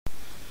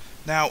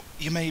Now,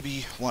 you may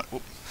be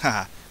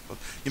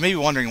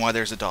wondering why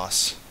there's a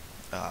DOS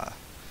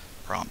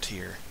prompt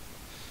here.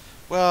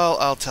 Well,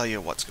 I'll tell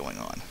you what's going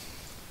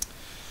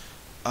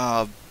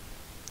on.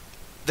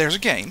 There's a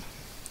game.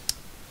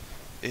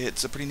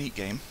 It's a pretty neat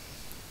game.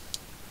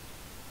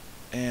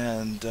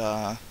 And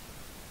I'm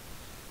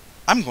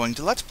going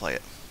to Let's Play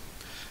it.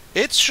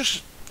 It's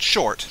just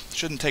short.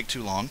 Shouldn't take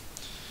too long.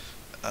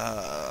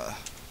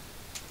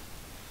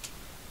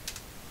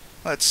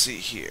 Let's see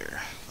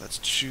here. Let's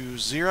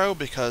choose 0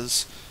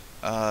 because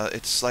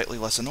it's slightly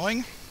less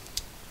annoying.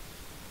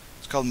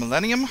 It's called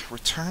Millenium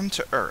Return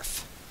to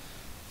Earth.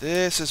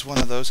 This is one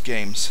of those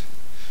games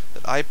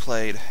that I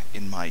played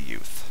in my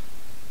youth.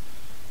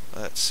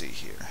 Let's see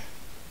here.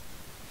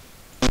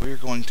 We're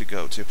going to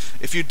go to...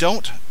 If you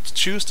don't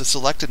choose to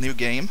select a new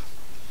game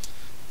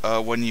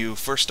when you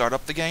first start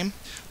up the game,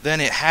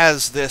 then it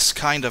has this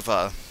kind of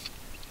a...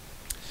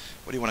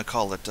 What do you want to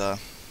call it?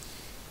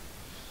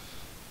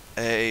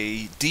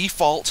 A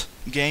default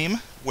game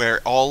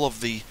where all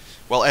of the...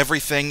 Well,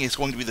 everything is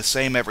going to be the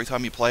same every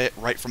time you play it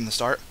right from the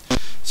start.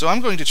 So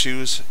I'm going to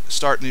choose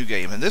Start New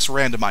Game, and this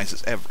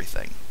randomizes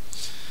everything.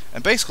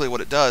 And basically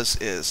what it does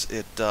is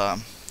it...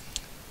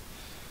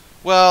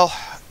 well,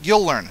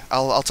 you'll learn.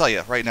 I'll tell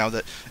you right now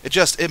that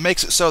it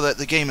makes it so that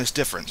the game is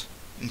different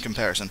in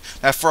comparison.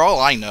 Now, for all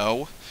I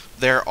know,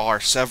 there are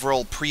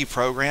several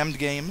pre-programmed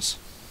games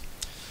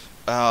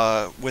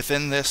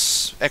within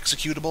this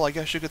executable, I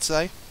guess you could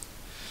say.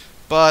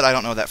 But I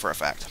don't know that for a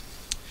fact.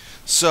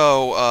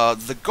 So,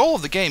 the goal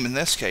of the game in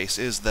this case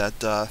is that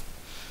the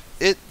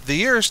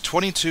year is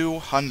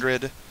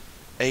 2200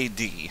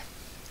 AD.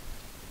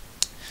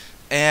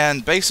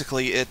 And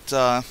basically it,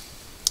 let's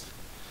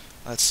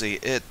see,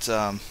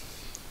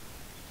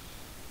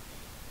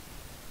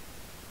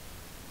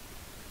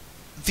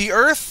 the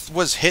Earth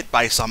was hit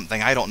by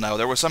something, I don't know.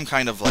 There was some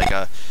kind of like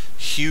a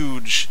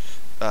huge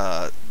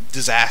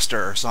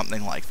disaster or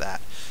something like that.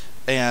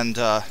 And,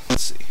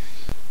 let's see.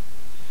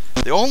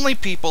 The only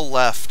people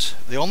left,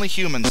 the only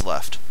humans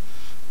left,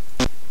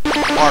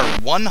 are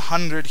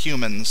 100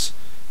 humans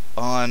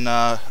on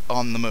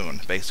the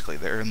moon, basically.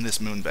 They're in this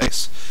moon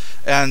base.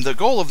 And the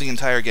goal of the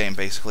entire game,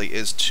 basically,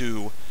 is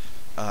to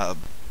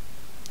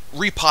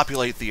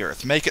repopulate the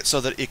Earth, make it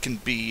so that it can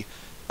be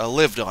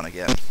lived on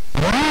again.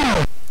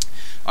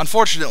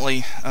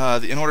 Unfortunately,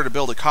 in order to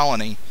build a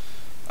colony,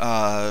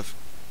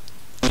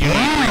 you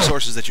need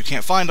resources that you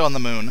can't find on the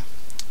moon.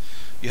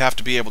 You have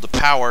to be able to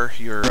power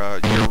your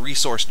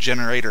resource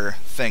generator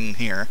thing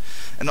here.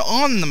 And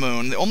on the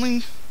moon,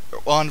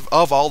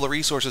 of all the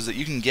resources that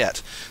you can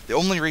get, the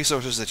only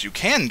resources that you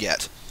can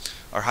get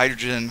are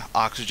hydrogen,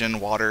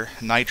 oxygen, water,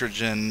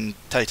 nitrogen,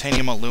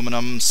 titanium,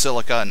 aluminum,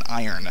 silica, and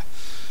iron.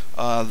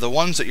 The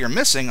ones that you're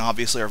missing,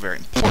 obviously, are very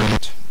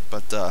important,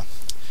 but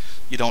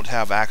you don't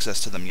have access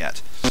to them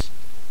yet.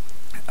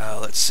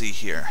 Let's see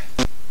here.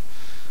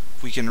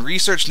 We can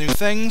research new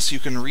things. You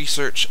can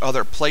research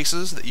other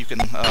places that you can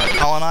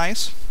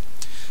colonize,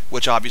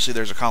 which obviously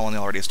there's a colony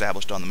already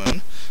established on the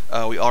moon.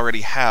 We already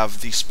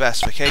have the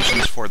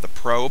specifications for the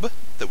probe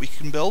that we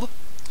can build.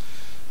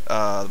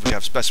 We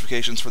have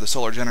specifications for the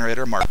solar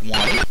generator Mark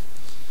I,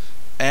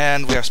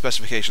 and we have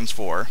specifications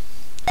for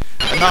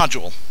a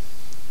nodule.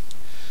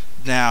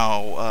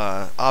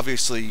 Now,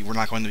 obviously, we're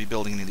not going to be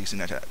building any of these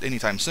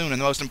anytime soon, and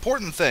the most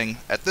important thing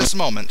at this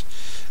moment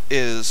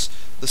is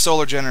the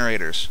solar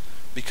generators.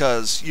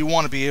 Because you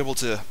want to be able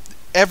to...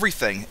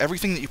 Everything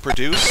that you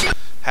produce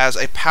has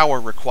a power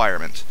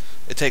requirement.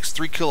 It takes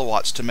 3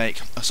 kilowatts to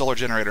make a solar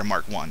generator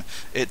Mark I.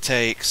 It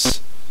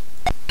takes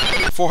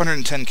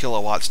 410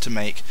 kilowatts to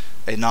make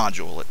a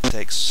nodule. It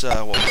takes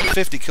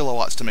 50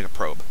 kilowatts to make a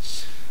probe.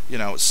 You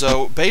know,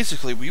 so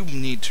basically we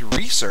need to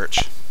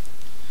research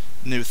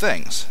new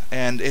things,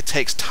 and it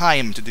takes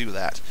time to do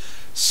that.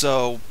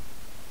 So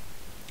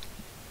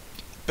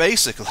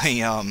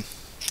basically,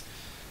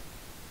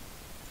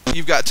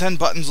 you've got 10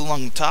 buttons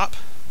along the top.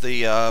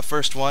 The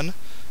first one,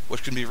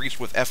 which can be reached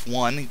with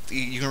F1,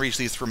 you can reach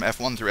these from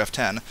F1 through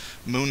F10.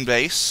 Moon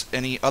base,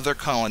 any other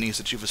colonies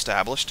that you've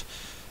established.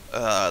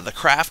 The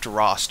craft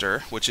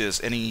roster, which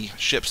is any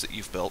ships that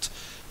you've built.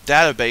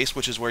 Database,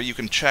 which is where you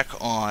can check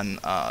on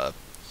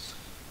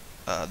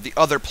the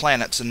other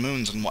planets and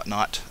moons and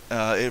whatnot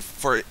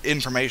for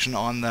information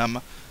on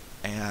them,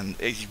 and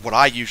what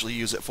I usually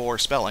use it for,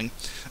 spelling.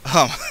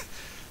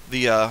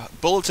 The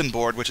bulletin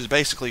board, which is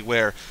basically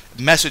where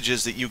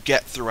messages that you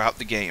get throughout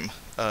the game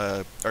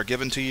are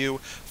given to you.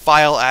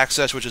 File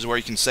access, which is where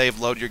you can save,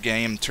 load your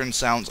game, turn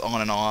sounds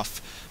on and off,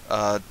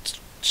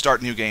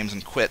 start new games,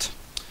 and quit.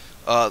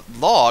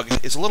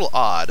 Log is a little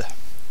odd.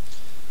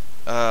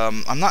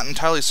 I'm not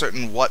entirely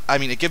certain what... I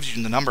mean, it gives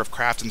you the number of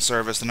craft in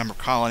service, the number of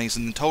colonies,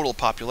 and the total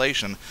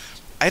population.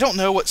 I don't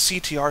know what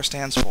CTR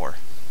stands for.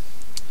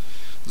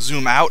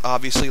 Zoom out,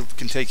 obviously,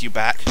 can take you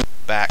back,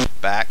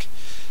 back.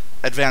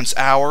 Advance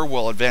hour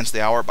will advance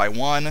the hour by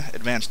 1.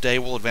 Advance day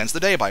will advance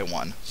the day by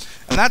 1.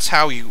 And that's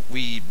how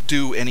we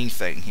do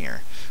anything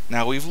here.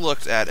 Now, we've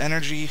looked at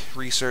energy,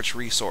 research,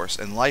 resource,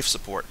 and life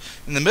support.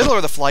 In the middle are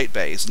the flight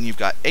bays, and you've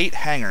got 8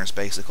 hangars,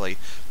 basically,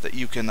 that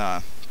you can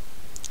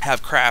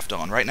have craft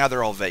on. Right now,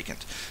 they're all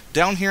vacant.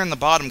 Down here in the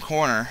bottom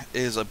corner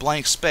is a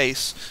blank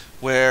space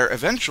where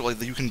eventually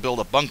you can build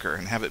a bunker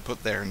and have it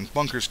put there, and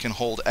bunkers can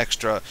hold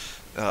extra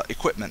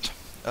equipment,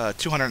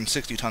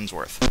 260 tons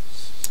worth.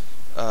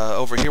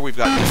 Over here we've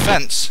got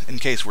defense in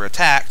case we're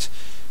attacked.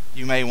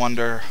 You may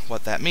wonder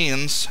what that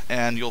means,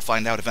 and you'll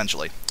find out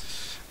eventually.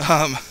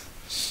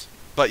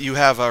 But you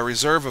have a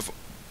reserve of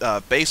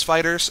base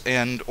fighters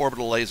and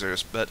orbital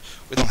lasers, but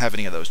we don't have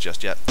any of those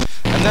just yet.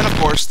 And then, of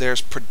course, there's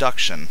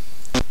production,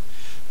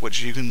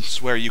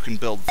 where you can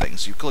build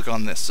things. You click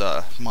on this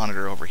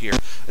monitor over here,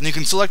 and you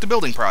can select a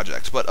building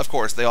project. But, of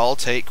course, they all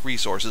take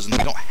resources, and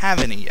we don't have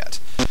any yet.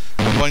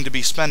 I'm going to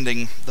be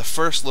spending the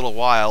first little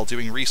while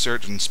doing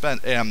research and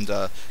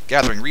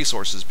gathering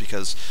resources,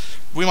 because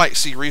we might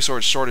see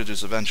resource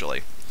shortages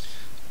eventually.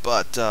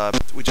 But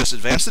we just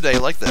advance the day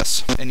like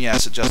this, and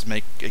yes, it does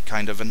make a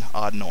kind of an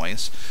odd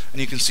noise.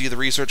 And you can see the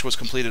research was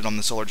completed on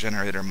the Solar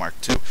Generator Mark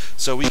II.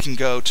 So we can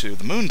go to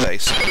the moon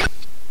base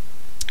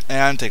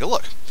and take a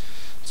look.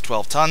 It's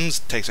 12 tons,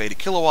 takes 80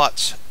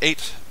 kilowatts,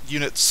 8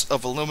 units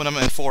of aluminum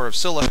and 4 of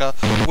silica,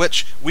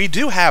 which we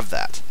do have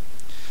that.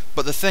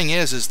 But the thing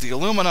is the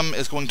aluminum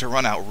is going to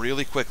run out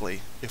really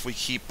quickly if we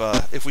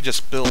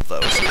just build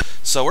those.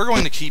 So we're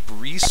going to keep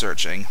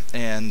researching,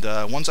 and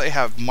once I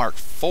have Mark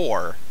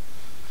IV,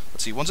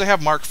 once I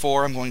have Mark IV,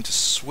 I'm going to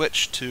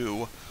switch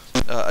to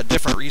a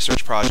different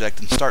research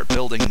project and start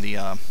building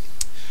the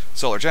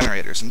solar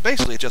generators. And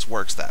basically, it just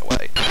works that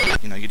way.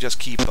 You know, you just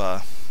keep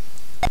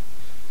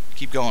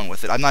going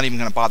with it. I'm not even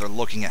going to bother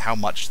looking at how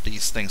much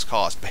these things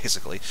cost,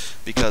 basically,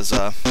 because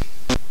it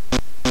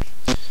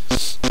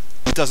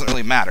doesn't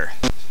really matter.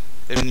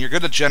 I mean, you're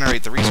going to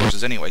generate the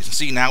resources anyways. And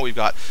see, now we've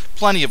got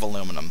plenty of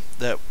aluminum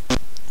that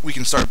we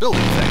can start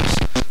building things.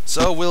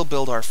 So we'll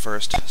build our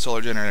first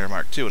solar generator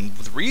Mark II. And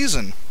the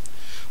reason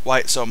why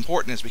it's so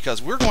important is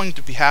because we're going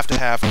to have to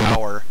have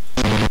our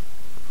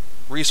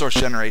resource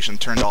generation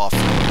turned off for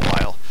a little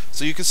while.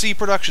 So you can see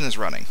production is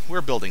running.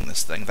 We're building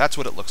this thing. That's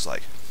what it looks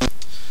like.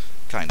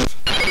 Kind of.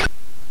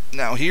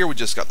 Now here we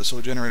just got the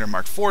solar generator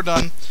Mark IV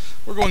done.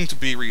 We're going to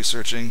be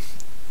researching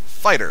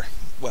fighter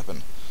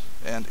weapon.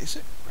 And is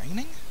it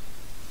raining?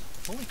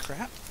 Holy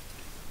crap.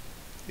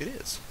 It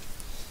is.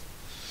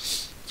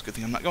 It's a good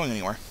thing I'm not going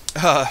anywhere.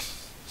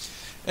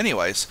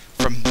 Anyways,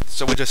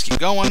 so we just keep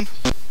going.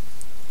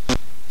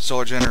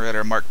 Solar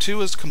generator Mark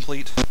II is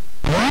complete.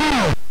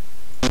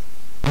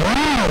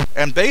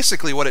 And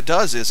basically what it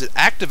does is it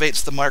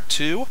activates the Mark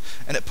II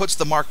and it puts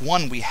the Mark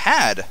I we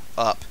had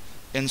up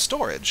in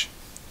storage.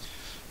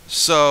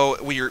 So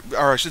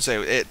or I should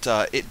say, it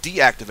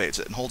deactivates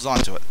it and holds on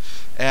to it.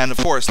 And of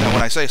course, now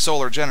when I say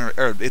solar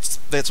generator,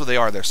 that's what they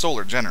are. They're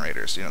solar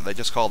generators. You know, they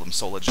just call them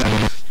solar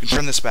gen. You can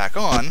turn this back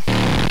on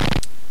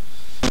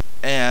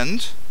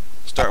and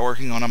start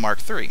working on a Mark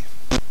III,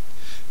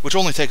 which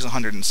only takes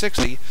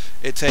 160.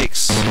 It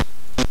takes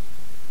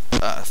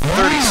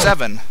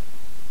 37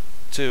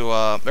 to,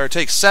 or it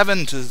takes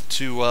 7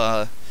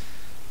 to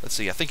let's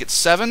see, I think it's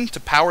 7 to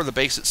power the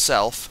base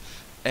itself,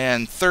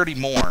 and 30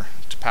 more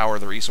to power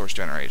the resource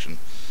generation.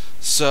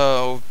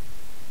 So,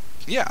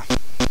 yeah.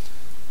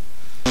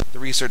 The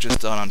research is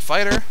done on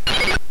fighter,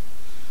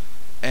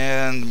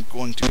 and I'm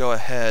going to go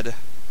ahead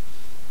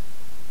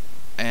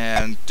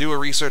and do a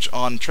research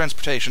on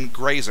transportation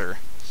grazer.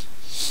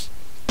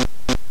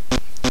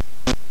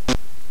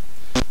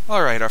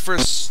 Alright, our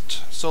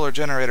first solar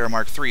generator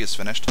Mark III is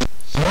finished.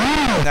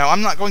 Now,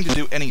 I'm not going to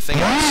do anything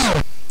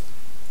else.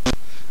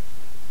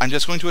 I'm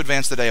just going to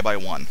advance the day by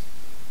 1.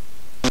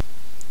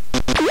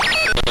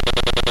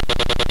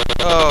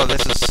 Oh,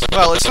 this is...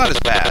 well, it's not as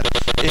bad.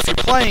 If you're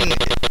playing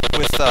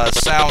with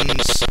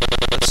sounds...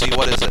 let's see,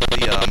 what is it?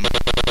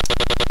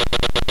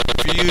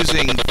 If you're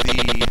using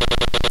the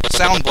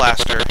Sound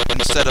Blaster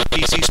instead of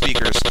PC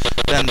speakers,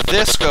 then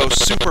this goes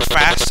super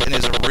fast and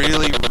is a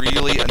really,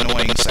 really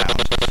annoying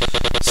sound.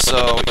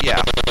 So,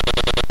 yeah.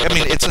 I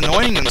mean, it's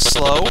annoying and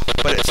slow,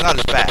 but it's not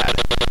as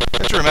bad. You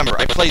have to remember,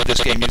 I played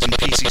this game using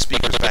PC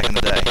speakers back in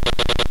the day.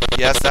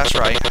 Yes, that's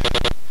right.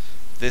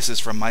 This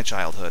is from my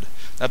childhood.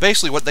 Now,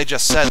 basically, what they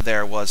just said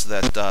there was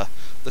that the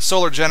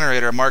solar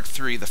generator Mark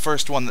III, the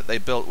first one that they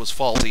built, was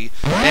faulty,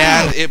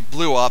 and it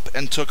blew up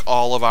and took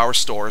all of our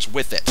stores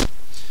with it.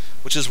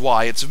 Which is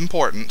why it's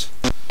important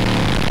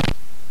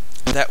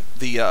that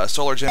the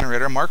solar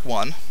generator Mark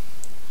I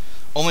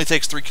only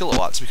takes 3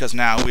 kilowatts, because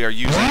now we are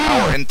using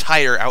our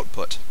entire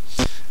output.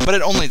 But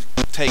it only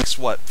takes,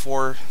 what,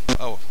 4...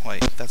 oh,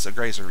 wait, that's a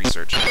grazer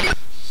research.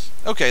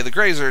 Okay, the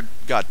grazer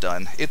got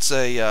done. It's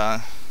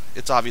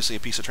obviously a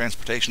piece of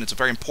transportation. It's a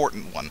very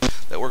important one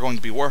that we're going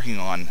to be working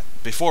on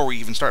before we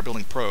even start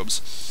building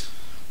probes.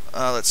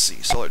 Let's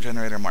see, solar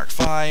generator Mark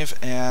V,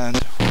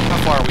 and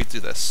how far are we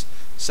through this?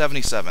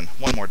 77.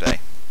 One more day.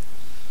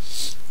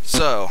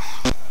 So,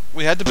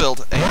 we had to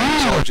build a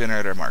solar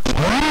generator Mark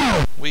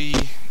I. We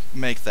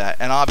make that,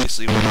 and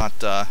obviously we're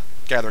not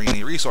gathering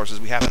any resources.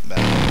 We haven't been.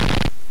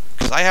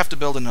 Because I have to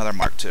build another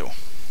Mark II.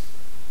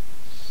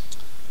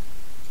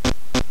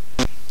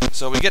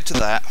 So we get to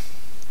that.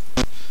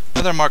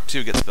 Another Mark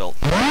II gets built.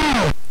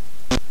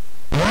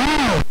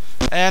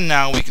 And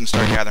now we can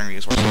start gathering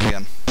resources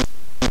again.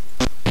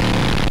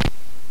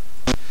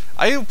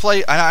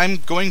 I'm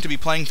going to be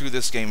playing through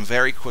this game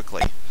very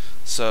quickly.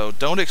 So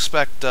don't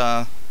expect...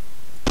 Alright,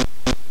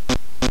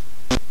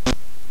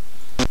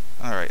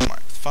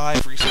 Mark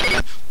 5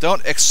 research.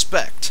 Don't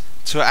expect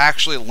to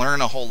actually learn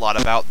a whole lot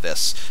about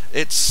this.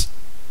 It's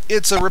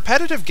a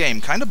repetitive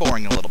game, kind of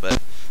boring a little bit,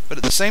 but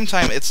at the same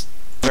time it's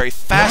very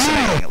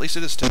fascinating, at least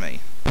it is to me.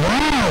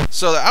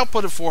 So the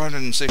output of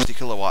 460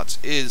 kilowatts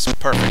is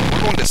perfect.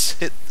 We're going to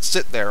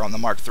sit there on the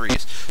Mark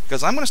IIIs,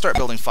 because I'm going to start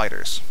building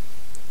fighters.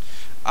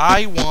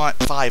 I want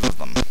 5 of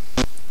them.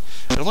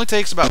 It only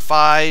takes about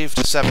 5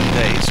 to 7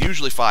 days,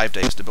 usually 5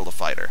 days, to build a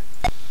fighter.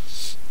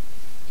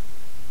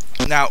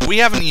 Now, we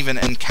haven't even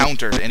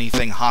encountered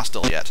anything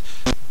hostile yet,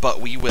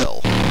 but we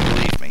will,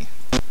 believe me.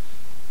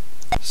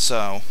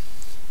 So,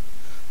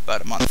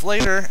 about a month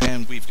later,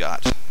 and we've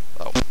got...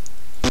 oh.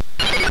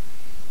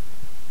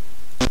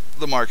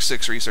 The Mark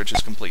 6 research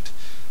is complete.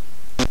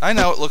 I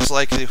know it looks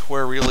like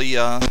we're really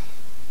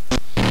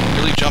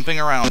jumping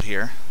around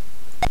here.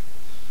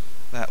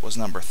 That was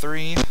number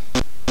 3.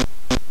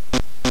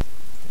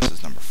 This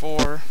is number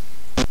 4.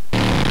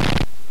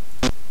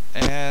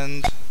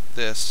 And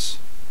this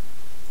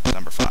is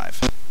number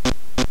 5.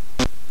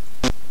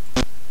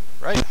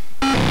 Right?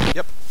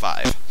 Yep,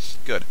 5.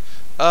 Good.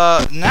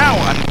 Now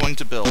I'm going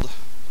to build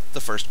the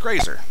first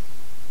grazer.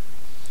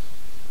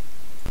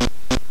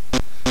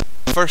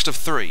 First of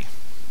 3.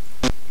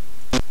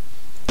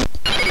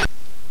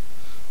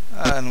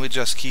 And we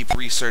just keep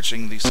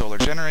researching the solar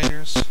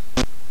generators.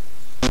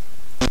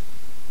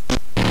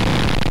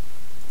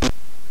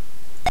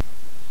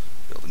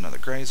 Build another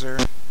grazer.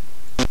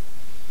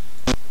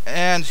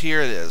 And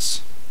here it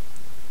is.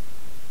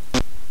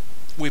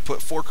 We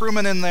put 4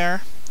 crewmen in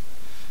there.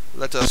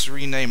 Let us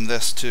rename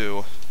this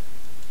to...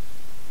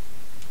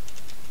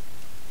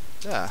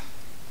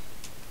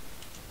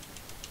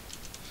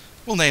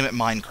 we'll name it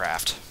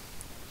Minecraft.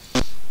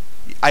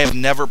 I have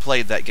never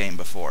played that game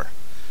before.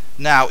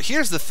 Now,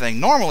 here's the thing.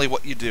 Normally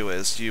what you do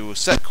is you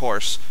set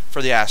course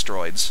for the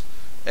asteroids,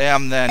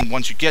 and then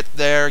once you get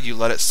there, you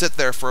let it sit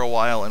there for a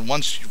while, and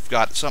once you've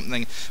got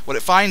something, what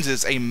it finds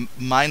is a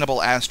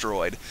mineable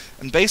asteroid.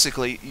 And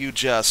basically, you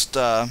just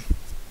let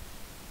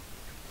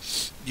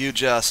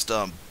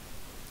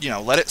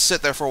it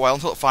sit there for a while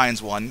until it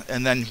finds one,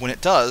 and then when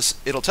it does,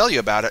 it'll tell you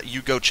about it,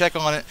 you go check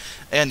on it,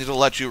 and it'll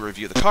let you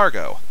review the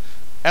cargo.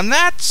 And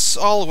that's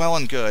all well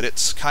and good.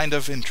 It's kind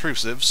of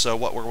intrusive, so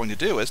what we're going to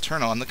do is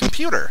turn on the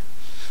computer.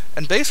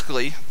 And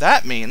basically,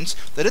 that means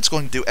that it's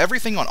going to do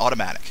everything on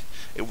automatic.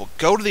 It will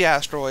go to the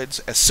asteroids.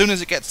 As soon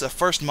as it gets the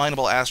first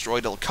mineable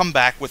asteroid, it'll come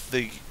back with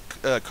the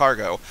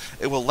cargo.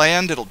 It will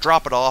land, it'll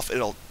drop it off,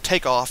 it'll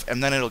take off,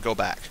 and then it'll go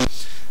back.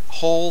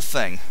 Whole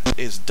thing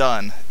is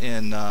done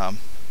in done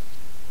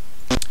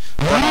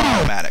on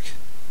automatic.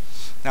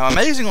 Now,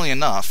 amazingly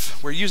enough,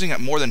 we're using up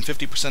more than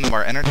 50% of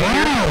our energy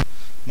here.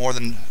 More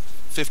than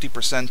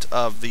 50%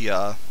 of the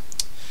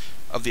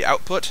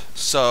output,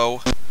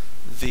 so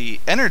the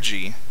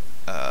energy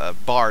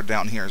bar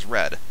down here is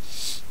red.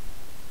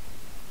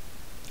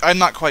 I'm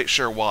not quite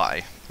sure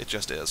why. It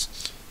just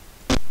is.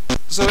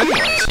 So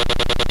anyways,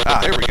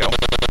 here we go.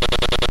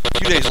 A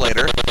few days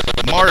later,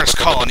 Mars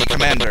Colony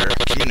Commander,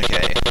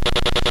 communique.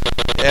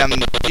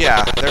 And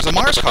yeah, there's a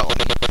Mars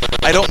colony.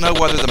 I don't know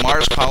whether the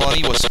Mars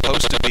colony was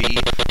supposed to be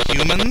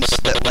humans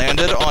that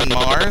landed on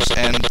Mars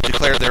and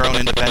declared their own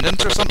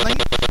independence or something,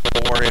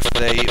 or if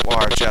they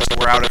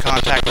were out of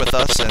contact with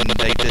us and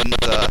they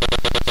didn't,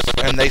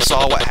 and they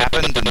saw what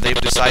happened and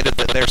they've decided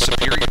that they're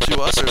superior to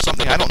us or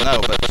something. I don't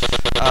know, but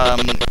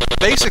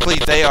basically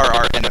they are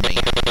our enemy.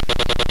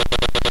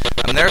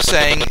 And they're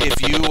saying if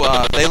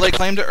they lay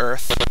claim to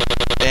Earth,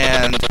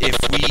 and if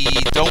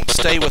we don't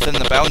stay within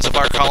the bounds of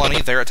our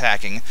colony, they're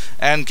attacking.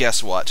 And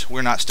guess what?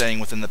 We're not staying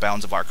within the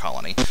bounds of our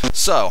colony.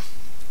 So,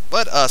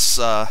 let us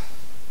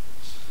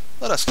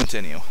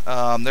continue.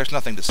 There's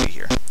nothing to see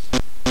here.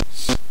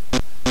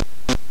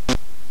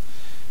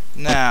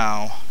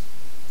 Now,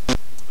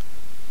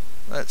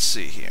 let's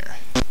see here.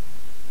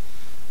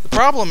 The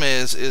problem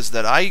is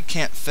that I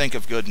can't think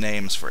of good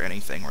names for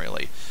anything,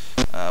 really.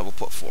 We'll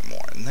put 4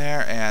 more in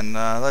there, and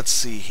let's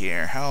see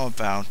here. How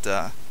about,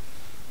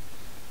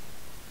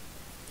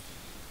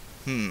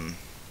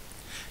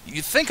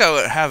 You'd think I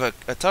would have a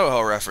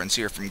Toho reference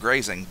here from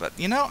grazing, but,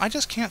 you know, I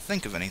just can't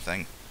think of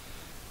anything.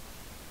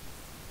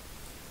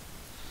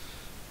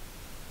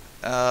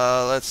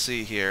 Let's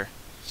see here.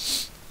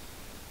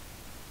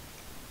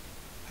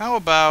 How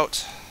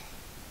about...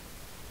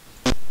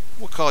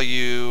 we'll call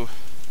you...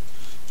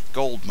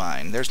 Gold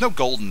Mine. There's no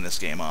gold in this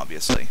game,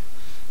 obviously.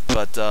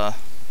 But,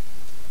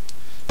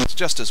 it's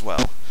just as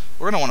well.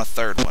 We're going to want a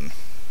 3rd one.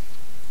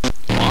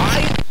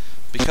 Why?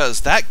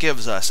 Because that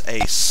gives us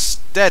a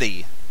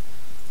steady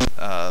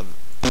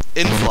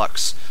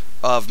influx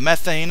of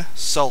methane,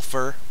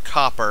 sulfur,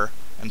 copper,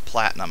 and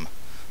platinum.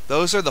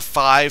 Those are the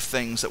 5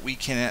 things that we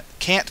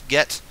can't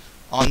get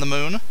on the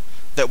moon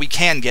that we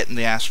can get in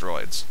the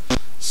asteroids.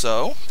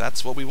 So,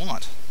 that's what we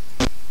want.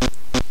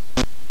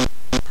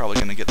 Probably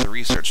going to get the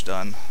research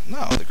done.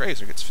 No, the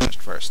grazer gets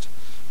finished first.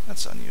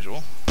 That's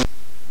unusual.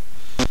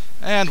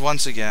 And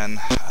once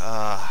again,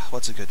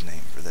 what's a good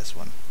name for this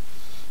one?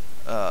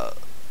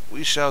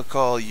 We shall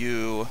call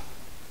you...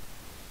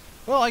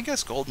 Well, I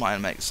guess gold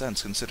mine makes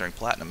sense, considering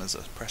platinum is a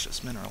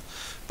precious mineral.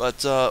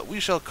 But, we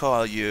shall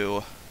call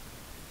you...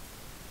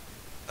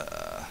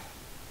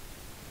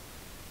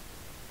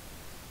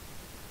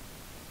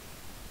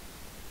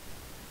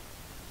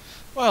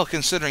 well,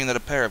 considering that a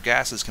pair of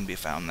gases can be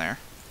found there,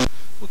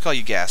 we'll call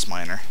you gas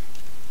miner.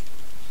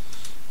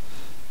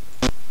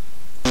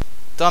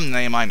 Dumb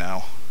name, I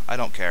know. I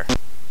don't care.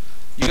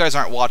 You guys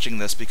aren't watching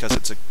this because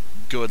it's a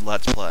good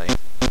Let's Play.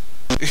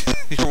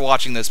 You're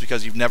watching this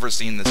because you've never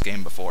seen this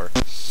game before.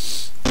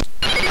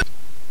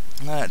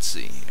 Let's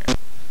see here.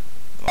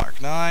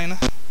 Mark 9.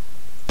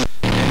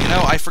 And you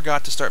know, I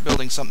forgot to start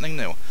building something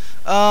new.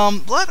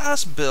 Let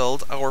us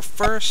build our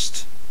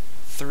first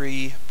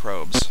 3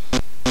 probes.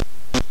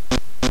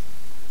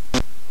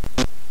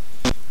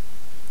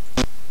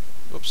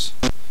 Whoops.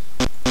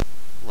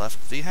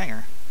 Left the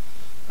hangar.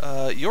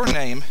 Your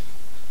name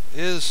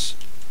is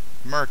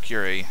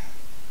Mercury.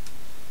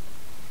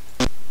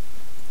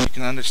 You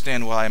can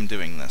understand why I'm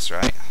doing this,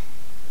 right?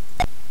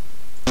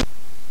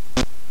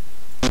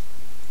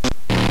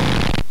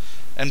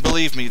 And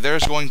believe me,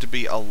 there's going to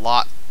be a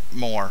lot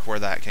more where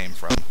that came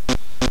from.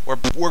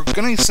 We're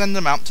going to send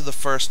them out to the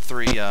first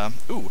 3,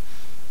 ooh,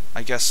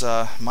 I guess,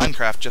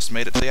 Minecraft just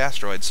made it to the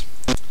asteroids.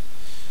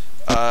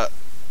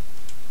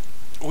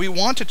 We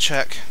want to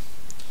check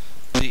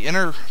the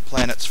inner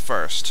planets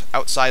first,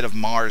 outside of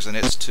Mars and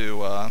its 2,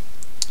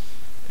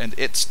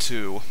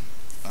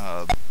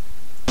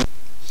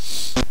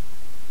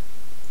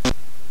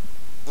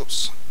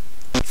 whoops,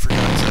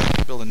 forgot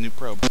to build a new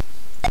probe.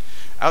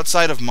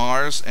 Outside of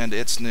Mars and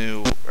its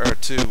 2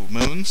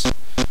 moons,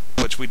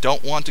 which we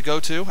don't want to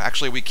go to.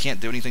 Actually, we can't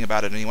do anything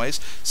about it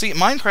anyways. See,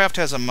 Minecraft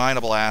has a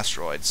mineable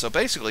asteroid, so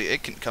basically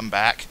it can come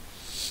back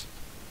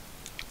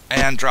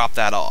and drop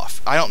that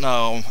off. I don't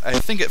know, I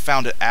think it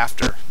found it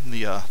after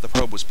the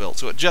probe was built,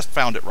 so it just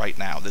found it right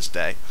now, this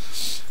day.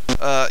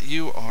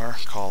 You are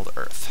called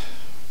Earth.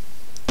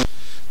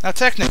 Now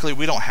technically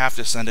we don't have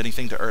to send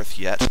anything to Earth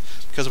yet,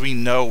 because we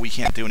know we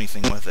can't do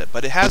anything with it,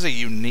 but it has a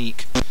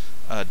unique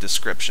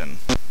description.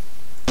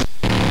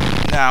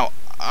 Now,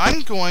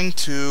 I'm going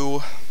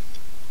to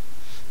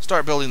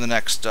start building the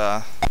next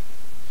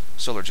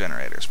solar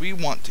generators. We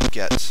want to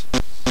get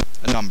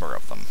a number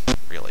of them,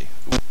 really.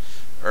 Ooh.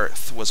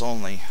 Earth was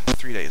only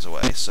 3 days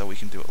away, so we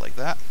can do it like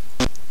that.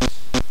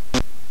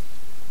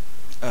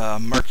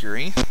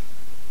 Mercury.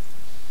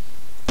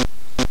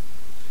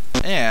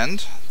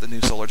 And the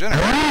new solar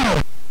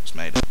generator was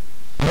made.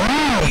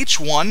 Each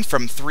one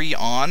from 3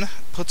 on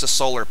puts a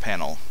solar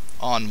panel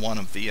on one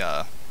of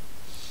the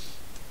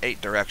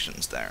 8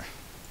 directions there.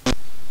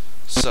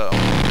 So,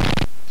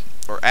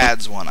 or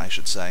adds one, I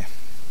should say.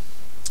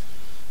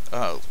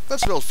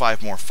 Let's build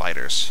 5 more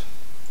fighters.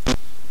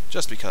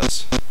 Just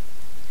because.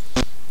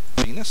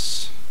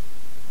 Venus.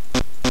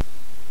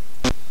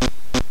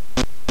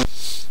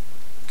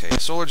 Okay,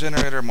 solar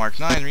generator Mark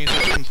 9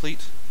 research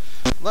complete.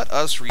 Let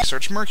us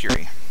research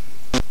Mercury.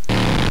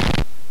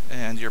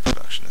 And your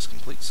production is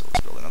complete, so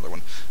let's build another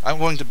one. I'm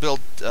going to build,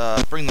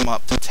 bring them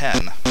up to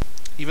 10,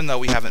 even though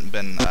we haven't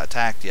been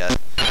attacked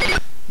yet.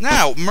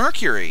 Now,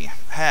 Mercury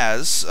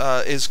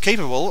is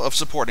capable of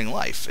supporting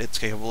life. It's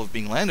capable of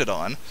being landed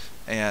on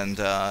and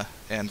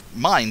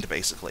mined,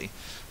 basically.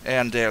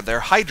 And they're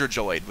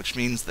hydrozoid, which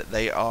means that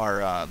they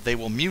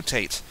will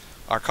mutate.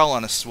 Our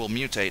colonists will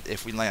mutate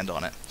if we land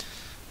on it.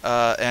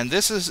 And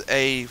this is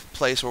a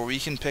place where we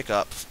can pick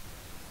up,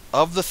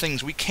 of the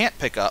things we can't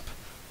pick up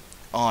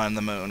on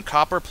the moon,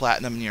 copper,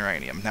 platinum, and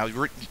uranium. Now,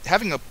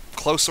 having a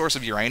close source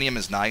of uranium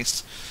is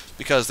nice,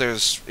 because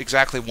there's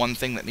exactly one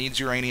thing that needs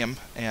uranium,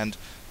 and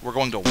we're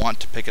going to want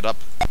to pick it up.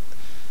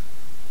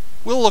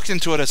 We'll look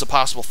into it as a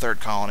possible 3rd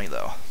colony,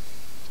 though.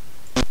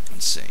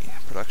 Let's see.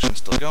 Production's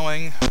still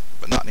going,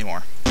 but not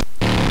anymore.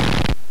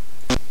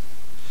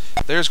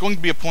 There's going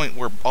to be a point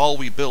where all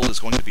we build is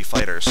going to be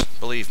fighters,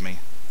 believe me.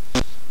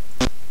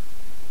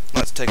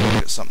 Let's take a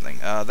look at something.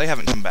 They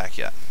haven't come back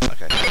yet.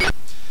 Okay.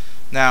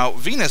 Now,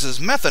 Venus is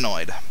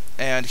methanoid,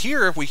 and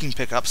here we can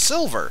pick up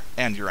silver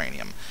and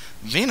uranium.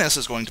 Venus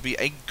is going to be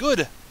a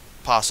good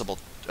possible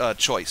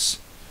choice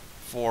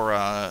for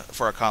a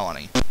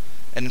colony.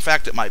 And in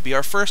fact, it might be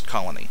our first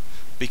colony,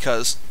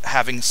 because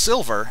having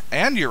silver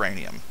and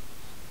uranium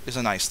is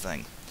a nice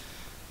thing.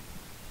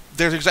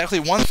 There's exactly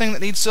one thing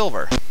that needs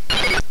silver,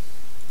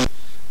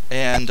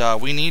 and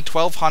we need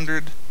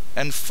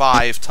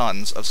 1,205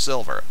 tons of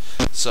silver.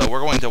 So we're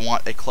going to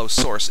want a close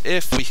source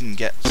if we can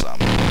get some.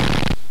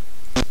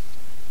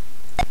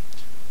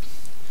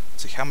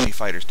 Let's see, how many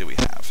fighters do we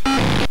have?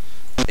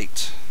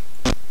 8.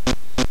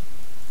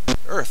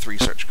 Earth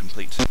research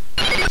complete.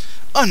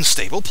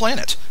 Unstable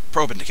planet.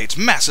 Probe indicates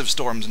massive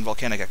storms and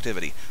volcanic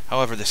activity.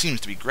 However, this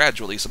seems to be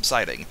gradually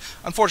subsiding.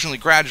 Unfortunately,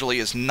 gradually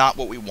is not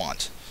what we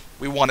want.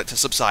 We want it to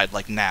subside,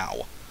 like,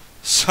 now.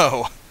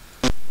 So,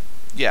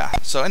 yeah.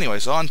 So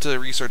anyways, on to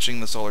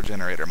researching the solar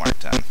generator Mark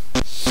 10.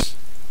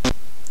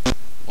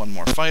 One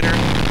more fighter.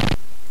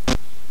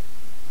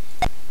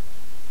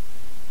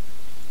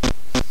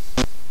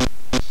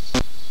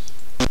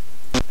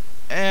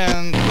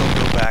 And we'll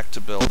go back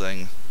to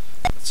building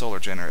the solar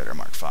generator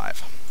Mark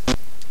 5.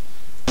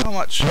 How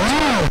much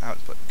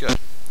output? Good.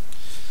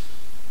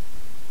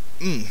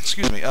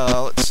 Excuse me.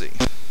 Let's see.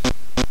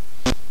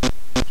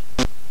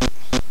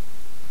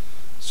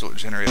 Solar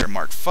generator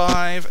Mark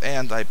 5,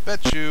 and I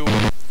bet you...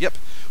 Yep.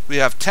 We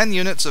have 10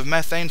 units of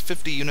methane,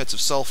 50 units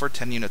of sulfur,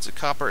 10 units of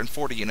copper, and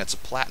 40 units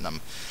of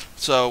platinum.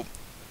 So,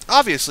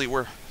 obviously,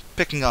 we're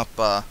picking up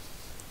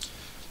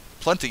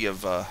plenty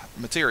of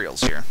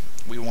materials here.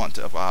 We want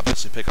to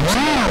obviously pick up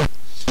some more.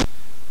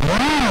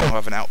 We'll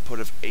have an output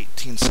of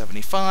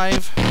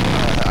 1875.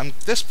 At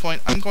this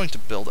point, I'm going to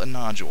build a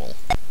nodule.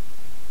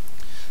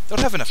 Don't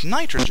have enough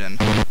nitrogen.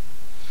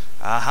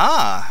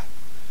 Aha!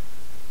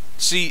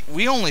 See,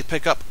 we only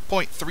pick up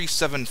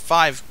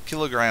 0.375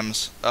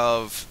 kilograms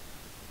of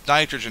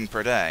nitrogen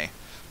per day.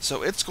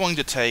 So it's going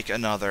to take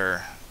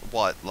another,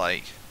 what,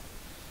 like...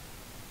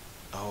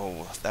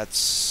 Oh,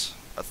 that's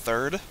a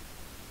third?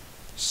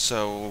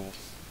 So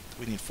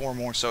we need 4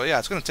 more. So yeah,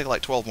 it's going to take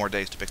like 12 more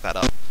days to pick that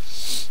up.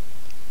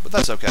 But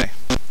that's okay.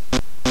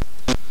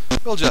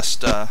 We'll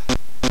just go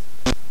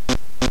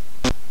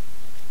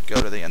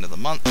to the end of the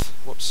month.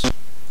 Whoops.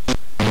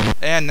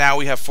 And now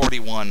we have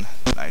 41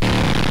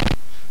 nitrogen.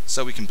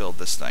 So we can build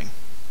this thing.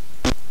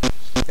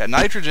 Yeah,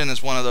 nitrogen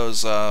is one of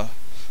those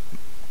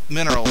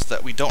minerals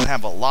that we don't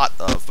have a lot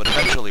of, but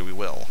eventually we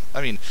will.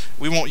 I mean,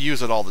 we won't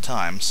use it all the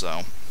time,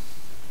 so...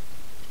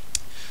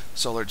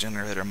 Solar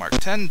generator Mark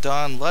 10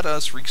 done. Let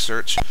us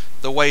research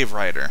the wave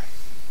rider.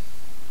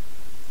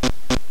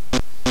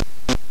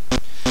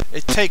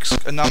 It takes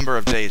a number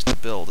of days to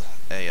build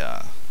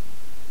a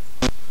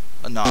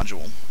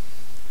nodule.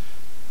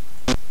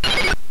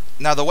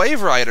 Now, the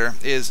wave rider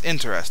is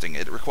interesting.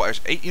 It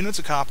requires 8 units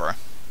of copper,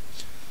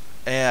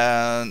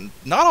 and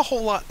not a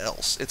whole lot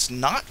else. It's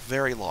not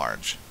very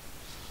large,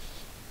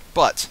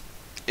 but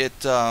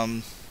it's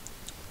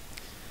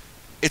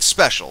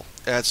special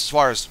as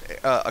far as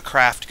a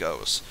craft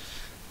goes.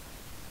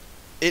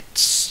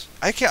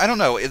 I don't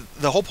know.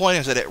 The whole point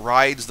is that it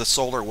rides the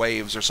solar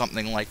waves or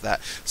something like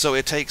that. So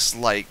it takes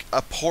like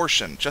a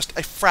portion, just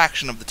a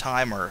fraction of the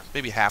time, or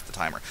maybe half the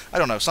time, or I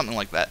don't know, something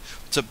like that,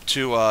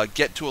 to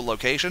get to a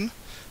location.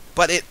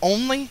 But it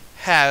only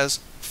has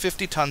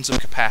 50 tons of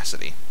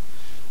capacity.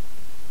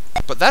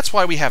 But that's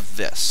why we have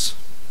this.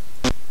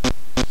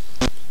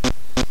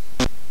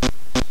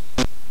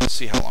 Let's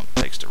see how long it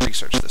takes to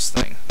research this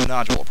thing. The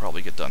nodule will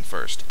probably get done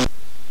first.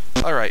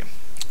 Alright.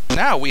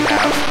 Now we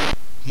have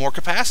more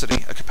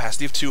capacity, a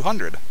capacity of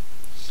 200.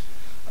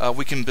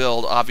 We can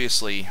build,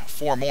 obviously,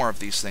 4 more of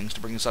these things to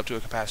bring us up to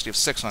a capacity of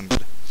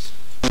 600.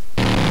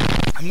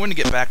 I'm going to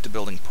get back to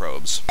building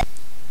probes,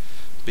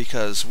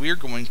 because we're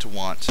going to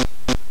want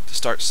to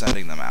start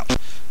sending them out.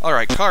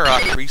 Alright,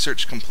 Karok,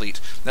 research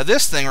complete. Now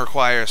this thing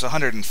requires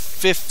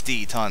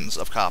 150 tons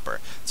of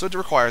copper, so it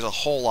requires a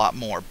whole lot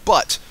more,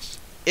 but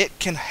it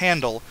can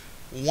handle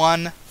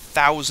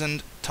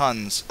 1,000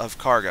 tons of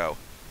cargo,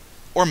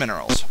 or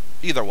minerals.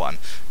 Either one.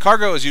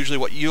 Cargo is usually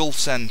what you'll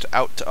send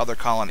out to other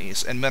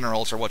colonies, and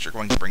minerals are what you're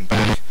going to bring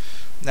back.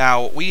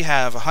 Now, we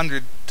have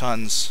 100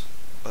 tons...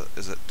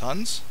 is it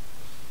tons?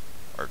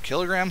 Or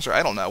kilograms? Or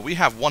I don't know. We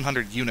have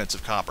 100 units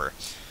of copper.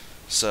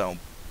 So,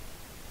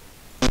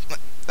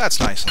 that's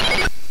nice and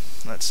all.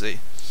 Let's see.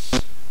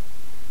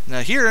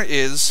 Now, here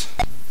is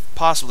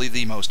possibly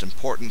the most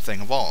important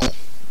thing of all.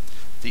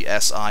 The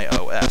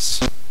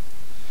SIOS.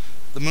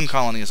 The moon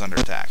colony is under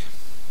attack.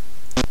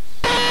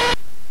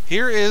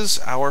 Here is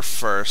our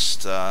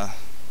first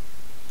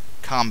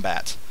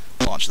combat.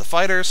 Launch the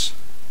fighters,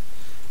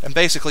 and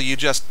basically you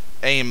just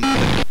aim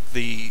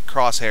the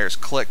crosshairs,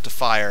 click to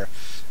fire,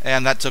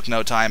 and that took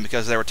no time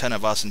because there were 10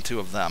 of us and 2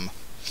 of them.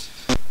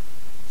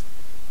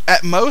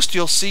 At most,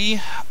 you'll see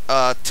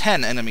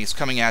 10 enemies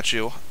coming at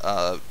you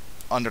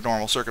under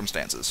normal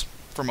circumstances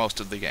for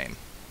most of the game.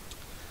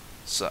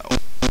 So,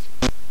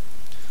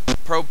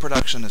 probe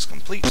production is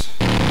complete.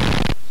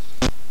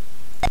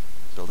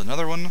 Build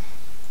another one.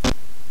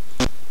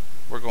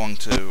 We're going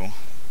to,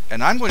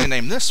 and I'm going to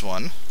name this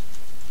one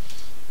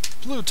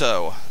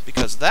Pluto,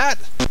 because that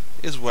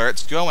is where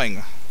it's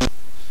going.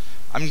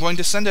 I'm going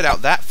to send it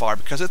out that far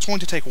because it's going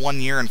to take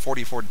 1 year and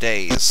 44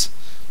 days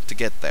to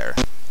get there.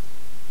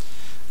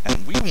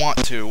 And we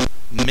want to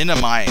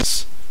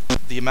minimize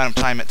the amount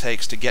of time it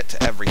takes to get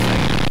to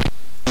everything.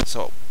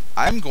 So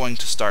I'm going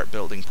to start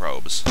building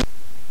probes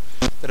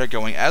that are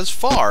going as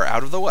far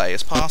out of the way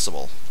as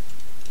possible.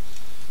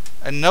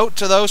 And note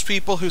to those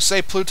people who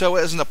say Pluto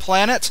isn't a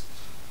planet,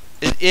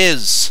 it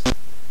is.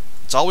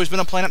 It's always been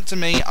a planet to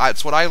me.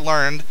 It's what I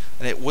learned,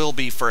 and it will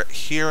be for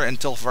here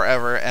until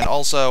forever. And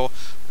also,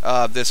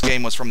 this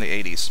game was from the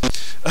 80s.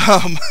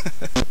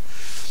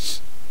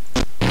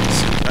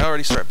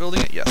 already start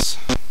building it? Yes.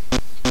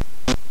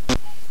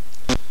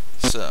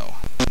 So,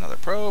 another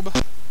probe.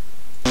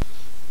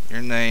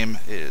 Your name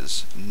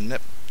is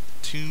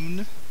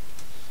Neptune.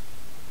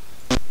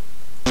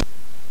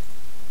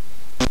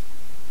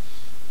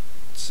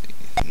 Let's see,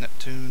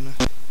 Neptune.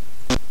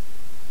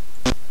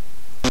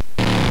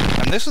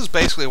 And this is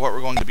basically what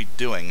we're going to be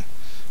doing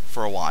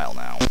for a while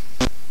now.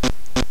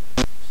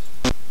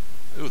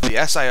 Ooh, the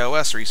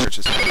SIOS research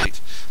is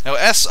complete. Now,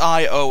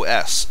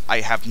 SIOS,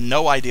 I have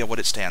no idea what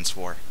it stands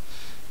for,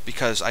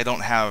 because I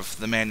don't have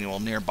the manual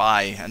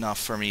nearby enough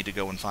for me to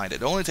go and find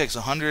it. It only takes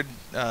 100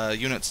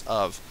 units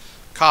of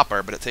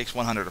copper, but it takes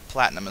 100 of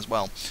platinum as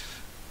well.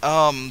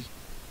 A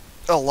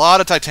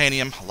lot of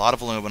titanium, a lot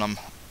of aluminum.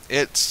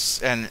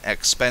 It's an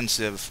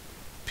expensive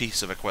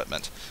piece of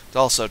equipment. It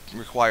also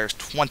requires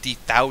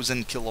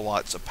 20,000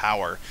 kilowatts of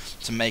power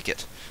to make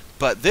it.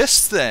 But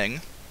this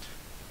thing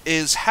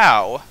is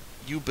how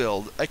you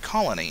build a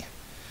colony.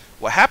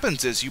 What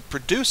happens is you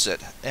produce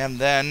it, and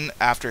then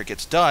after it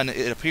gets done,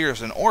 it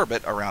appears in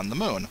orbit around the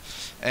moon.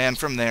 And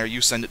from there, you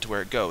send it to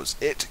where it goes.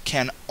 It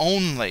can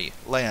only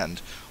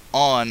land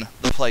on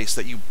the place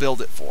that you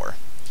build it for.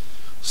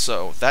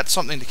 So that's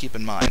something to keep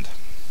in mind.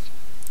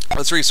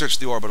 Let's research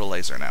the orbital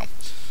laser now.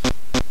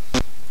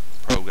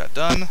 Probe got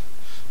done.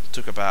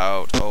 Took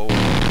about,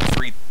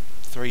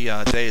 three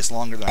days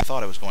longer than I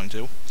thought it was going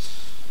to.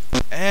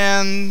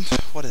 And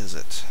what is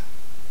it?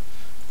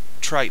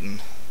 Triton.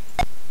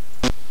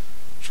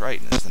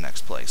 Triton is the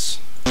next place.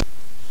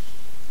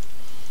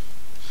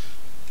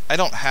 I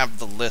don't have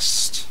the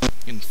list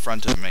in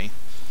front of me.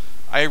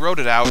 I wrote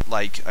it out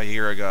like a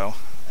year ago,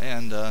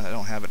 and I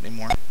don't have it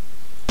anymore.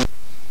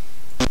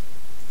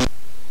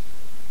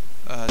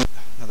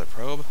 Another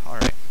probe?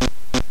 Alright.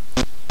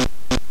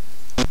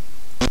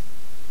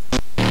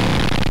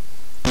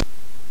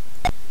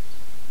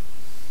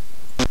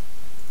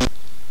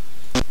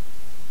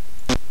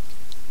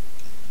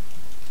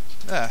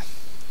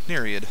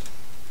 Nereid.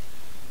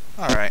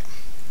 Alright.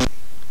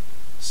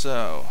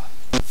 So,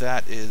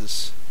 that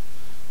is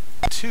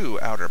 2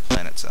 outer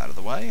planets out of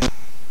the way.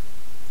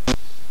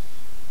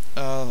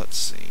 Let's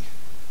see.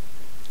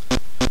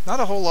 Not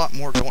a whole lot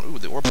more going... Ooh,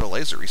 the orbital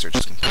laser research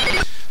is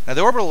complete. Now,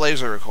 the orbital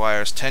laser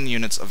requires 10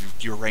 units of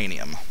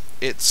uranium.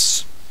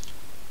 It's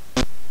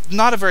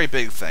not a very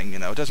big thing, you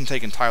know. It doesn't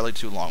take entirely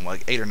too long,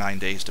 like 8 or 9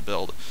 days to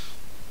build.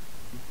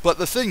 But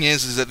the thing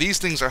is that these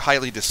things are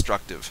highly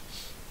destructive.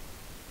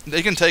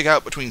 They can take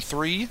out between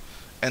 3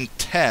 and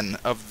 10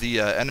 of the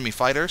enemy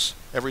fighters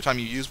every time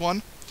you use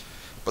one.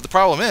 But the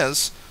problem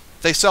is,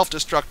 they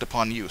self-destruct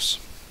upon use.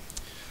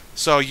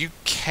 So you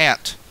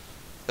can't...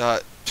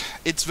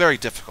 it's very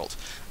difficult.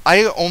 I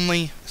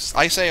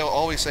say I'll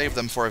always save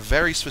them for a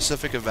very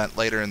specific event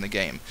later in the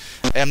game.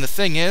 And the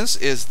thing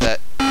is that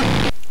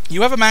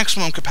you have a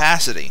maximum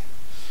capacity.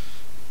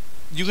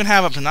 You can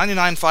have up to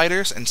 99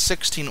 fighters and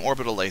 16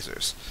 orbital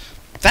lasers.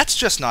 That's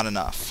just not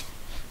enough.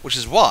 Which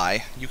is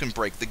why you can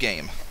break the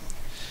game.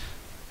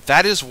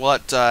 That is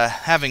what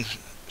having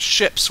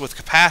ships with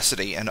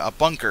capacity and a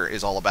bunker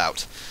is all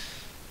about.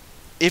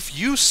 If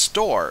you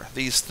store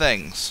these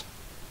things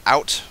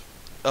out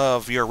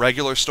of your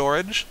regular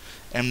storage,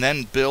 and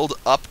then build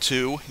up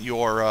to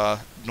your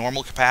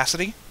normal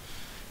capacity,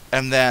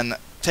 and then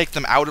take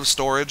them out of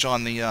storage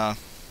on the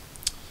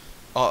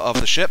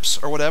of the ships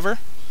or whatever,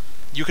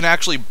 you can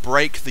actually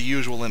break the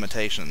usual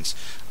limitations.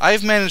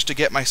 I've managed to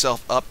get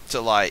myself up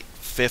to like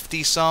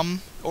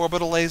 50-some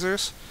orbital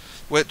lasers,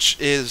 which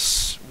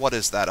is, what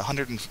is that?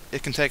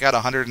 It can take out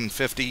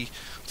 150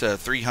 to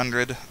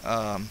 300,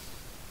 no,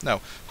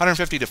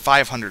 150 to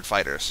 500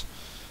 fighters.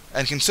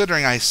 And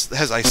considering, as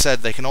I said,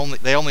 they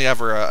only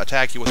ever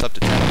attack you with up to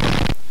 10 of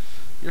them,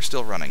 you're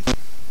still running.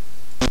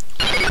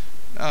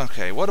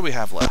 Okay, what do we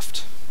have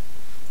left?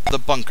 The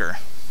bunker.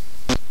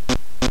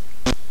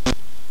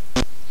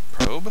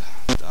 Probe.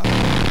 Done.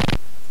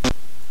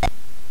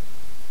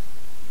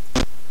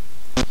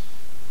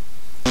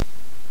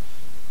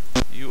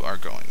 You are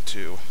going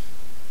to...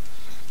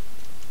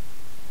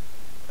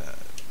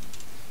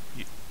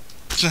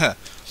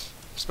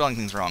 spelling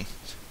things wrong.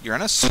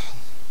 Uranus.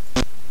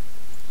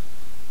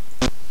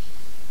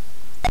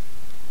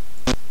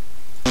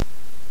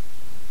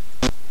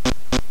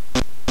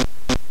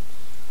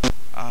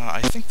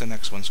 I think the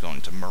next one's going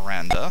to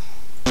Miranda.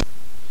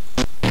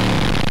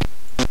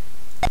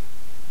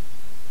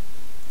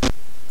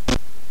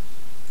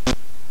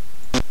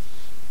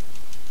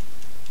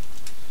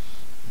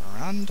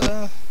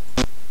 Miranda.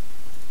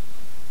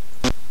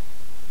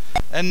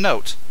 And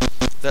note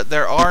that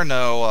there are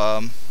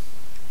no,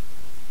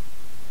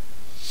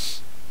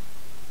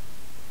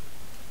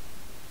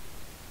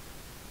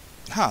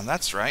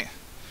 that's right.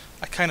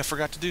 I kind of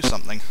forgot to do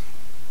something.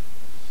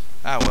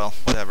 Ah, well,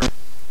 whatever.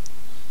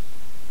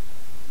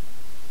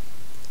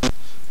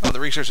 Oh, the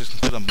research is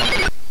complete on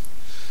bunker.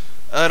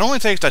 It only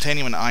takes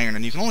titanium and iron,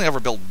 and you can only ever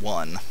build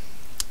one.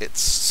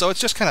 So it's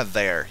just kind of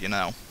there, you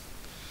know.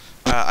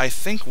 I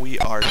think we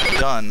are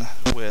done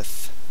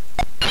with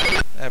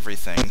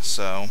everything,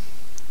 so...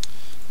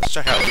 Let's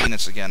check out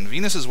Venus again.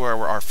 Venus is where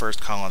our first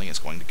colony is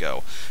going to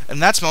go.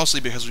 And that's mostly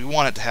because we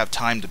want it to have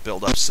time to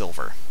build up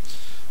silver.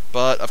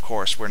 But, of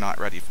course, we're not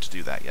ready to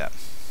do that yet.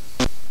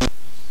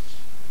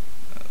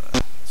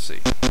 Let's see.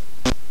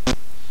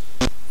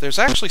 There's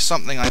actually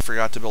something I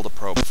forgot to build a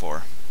probe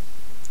for.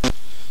 And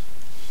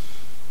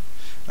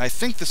I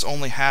think this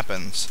only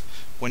happens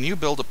when you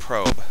build a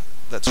probe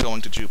that's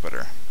going to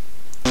Jupiter.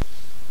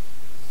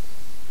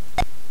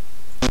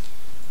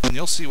 And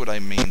you'll see what I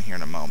mean here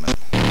in a moment.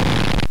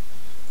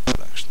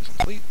 Production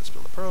complete. Let's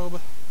build a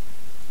probe.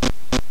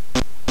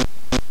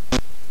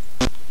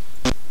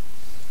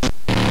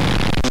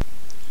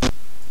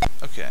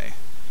 Okay.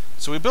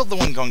 So we built the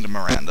one going to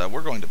Miranda.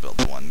 We're going to build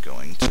the one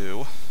going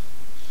to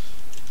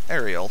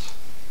Ariel.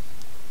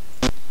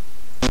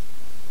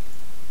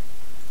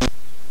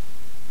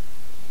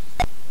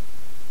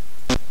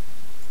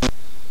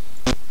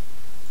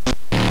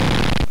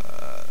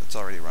 It's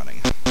already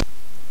running.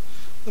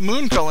 The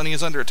moon colony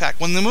is under attack.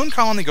 When the moon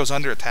colony goes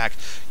under attack,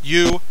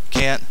 you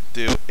can't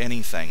do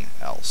anything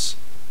else.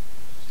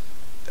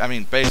 I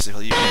mean,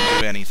 basically, you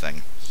can't do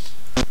anything.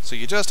 So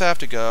you just have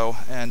to go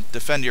and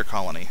defend your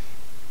colony.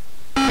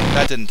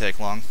 That didn't take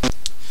long.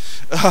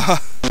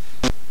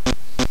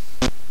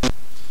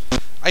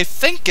 I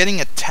think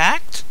getting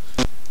attacked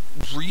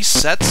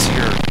resets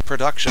your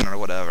production or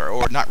whatever.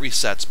 Or not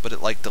resets, but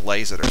it like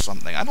delays it or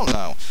something. I don't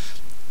know.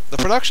 The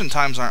production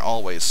times aren't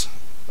always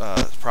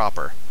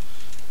proper.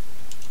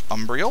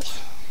 Umbriel.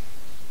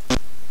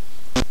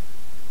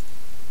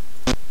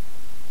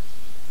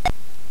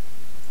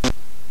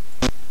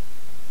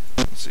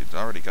 Let's see,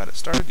 already got it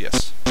started?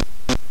 Yes.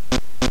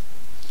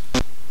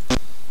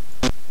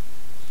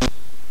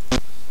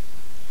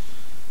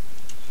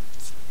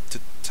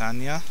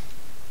 Titania.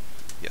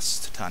 Yes,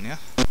 Titania.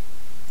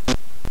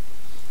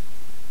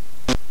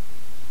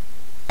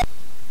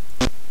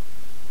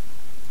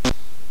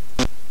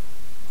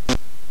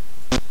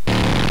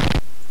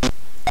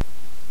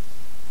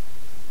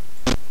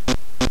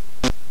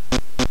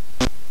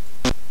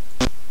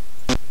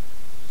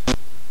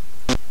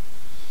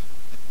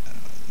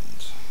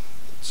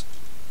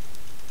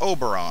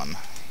 Oberon.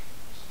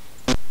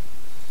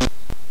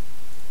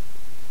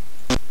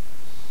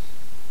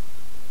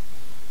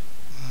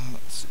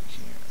 Let's see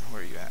here.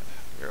 Where are you at?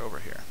 You're over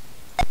here.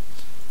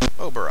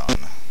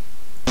 Oberon.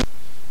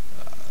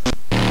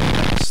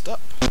 Next up.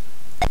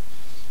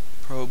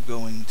 Probe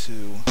going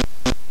to...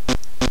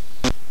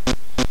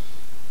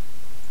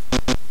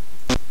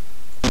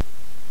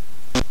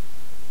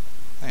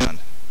 Hang on.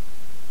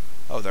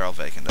 Oh, they're all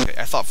vacant. Okay,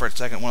 I thought for a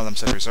second one of them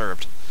said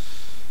reserved.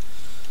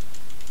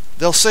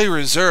 They'll say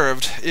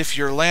reserved if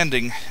you're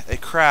landing a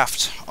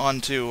craft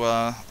onto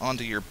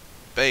your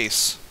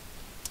base,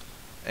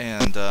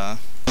 and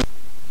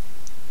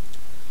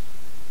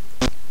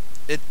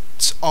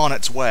it's on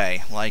its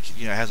way, like,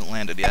 you know, it hasn't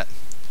landed yet.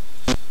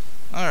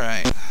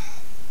 Alright.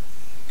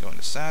 Going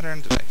to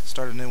Saturn. Did I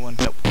start a new one?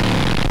 Nope.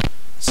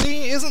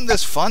 See, isn't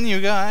this fun, you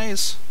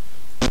guys?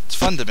 It's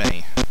fun to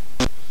me.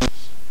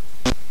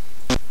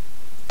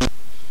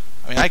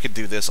 I mean, I could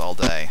do this all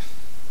day.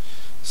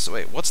 So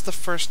wait, what's the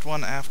first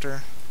one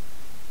after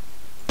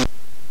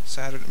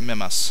Saturn?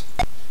 Mimas.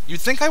 You'd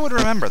think I would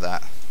remember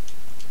that.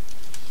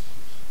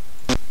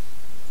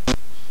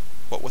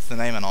 What with the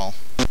name and all.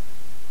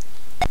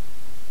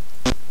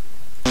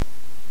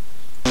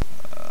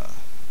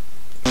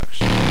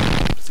 Production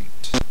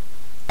complete.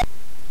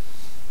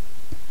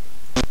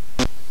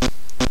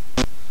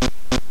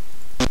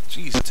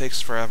 Jeez, it takes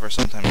forever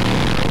sometimes to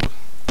build a probe.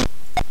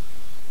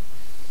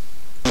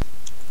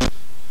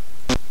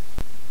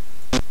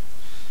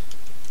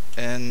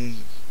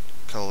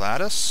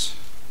 Enceladus?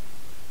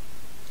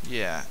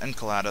 Yeah,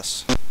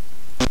 Enceladus.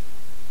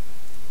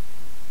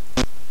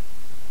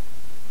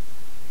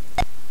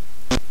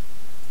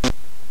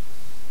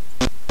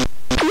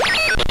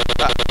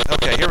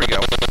 Okay, here we go.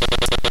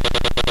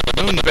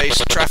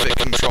 Moon-based traffic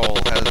control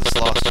has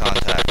lost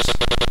contacts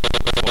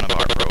with one of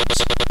our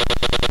probes.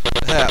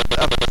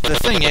 The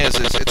thing is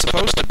it's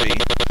supposed to be...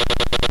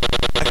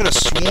 I could have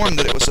sworn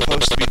that it was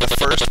supposed to be the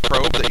first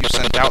probe that you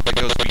sent out that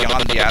goes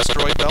beyond the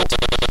asteroid belt.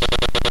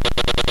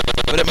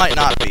 But it might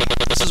not be.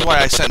 This is why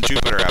I sent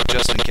Jupiter out,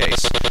 just in case.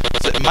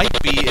 So it might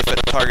be if it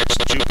targets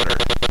Jupiter.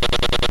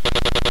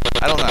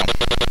 I don't know.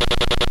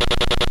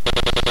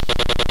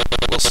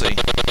 We'll see.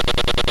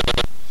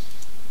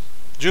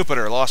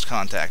 Jupiter, lost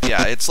contact.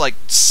 Yeah, it's like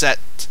set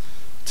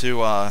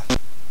to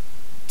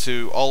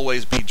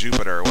always be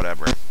Jupiter or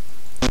whatever.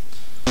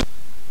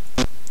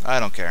 I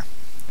don't care.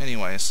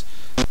 Anyways,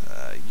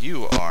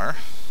 you are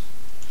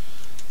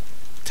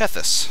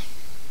Tethys.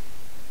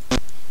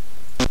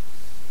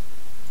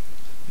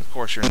 Of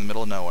course, you're in the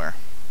middle of nowhere.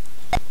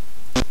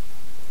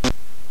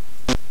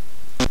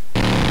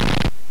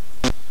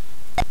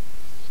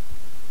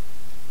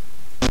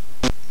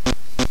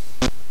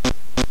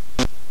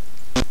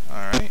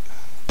 Alright.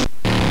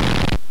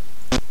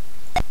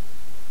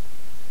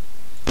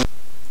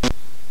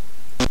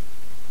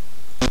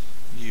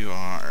 You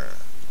are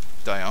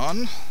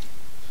Dion?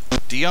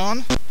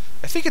 Dion?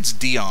 I think it's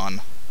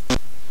Dion.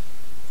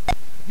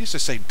 used to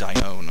say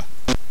Dione.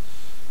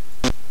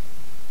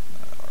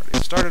 Already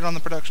started on the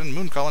production.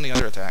 Moon colony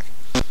under attack.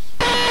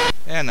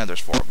 And now there's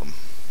 4 of them.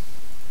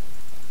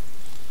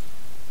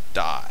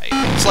 Die.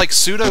 It's like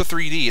pseudo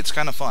 3D. It's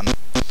kind of fun.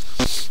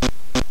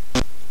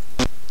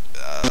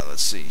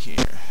 Let's see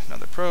here.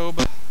 Another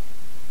probe.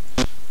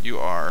 You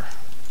are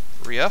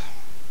Rhea.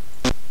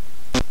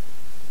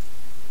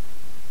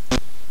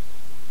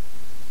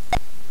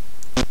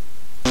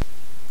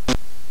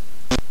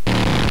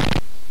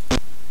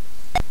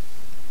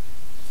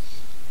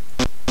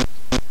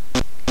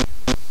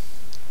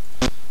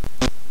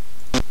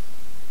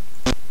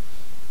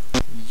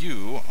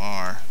 You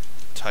are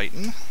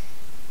Titan.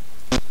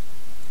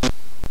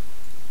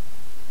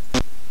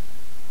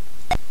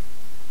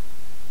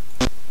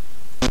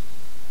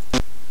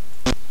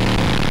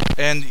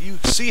 And you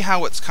see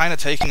how it's kind of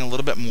taking a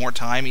little bit more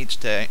time each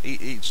day,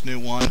 each new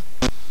one,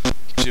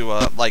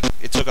 to, like,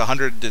 it took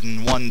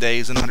 101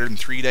 days and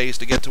 103 days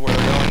to get to where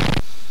they're going.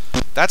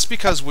 That's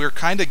because we're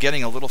kind of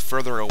getting a little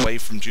further away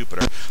from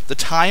Jupiter. The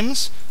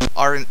times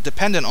are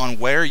dependent on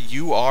where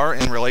you are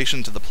in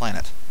relation to the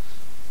planet.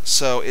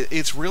 So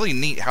it's really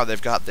neat how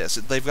they've got this.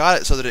 They've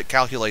got it so that it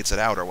calculates it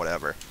out or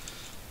whatever.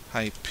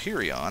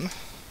 Hyperion.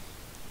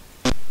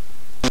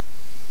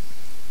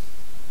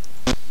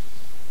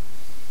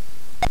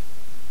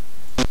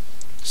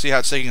 See how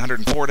it's taking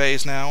 104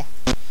 days now?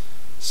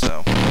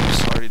 So,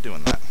 it's already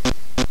doing that.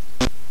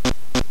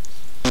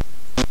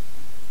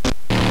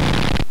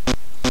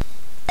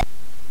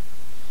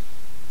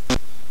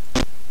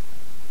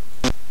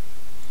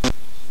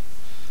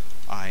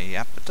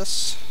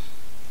 Iapetus.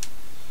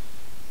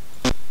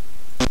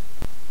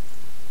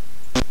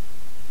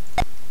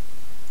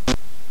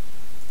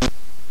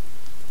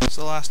 What's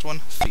the last one?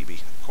 Phoebe,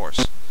 of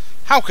course.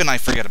 How can I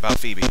forget about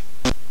Phoebe?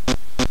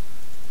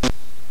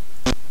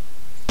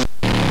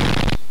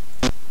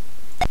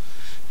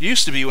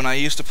 Used to be when I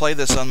used to play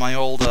this on my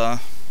old, well,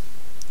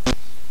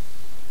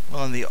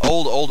 in the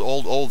old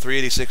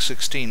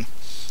 386-16. I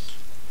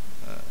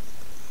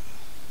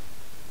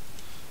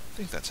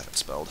think that's how it's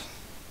spelled.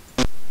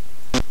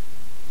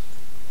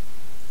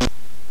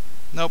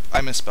 Nope,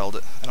 I misspelled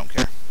it. I don't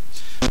care.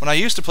 When I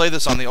used to play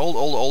this on the old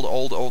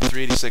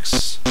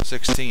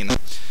 386-16,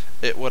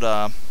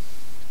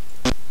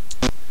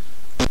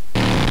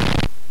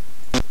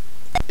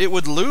 it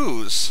would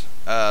lose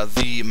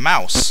the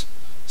mouse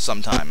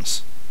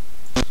sometimes.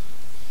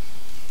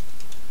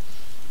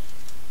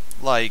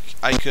 Like,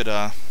 I could,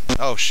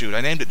 oh shoot,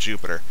 I named it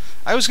Jupiter.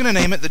 I was gonna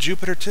name it the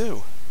Jupiter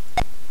 2.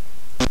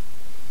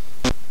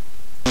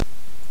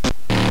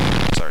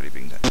 It's already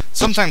being done.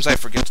 Sometimes I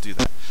forget to do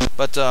that.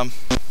 But,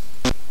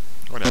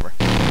 whatever.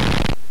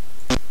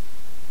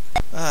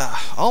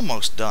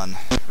 Almost done,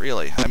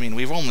 really. I mean,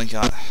 we've only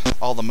got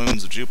all the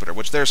moons of Jupiter,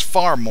 which there's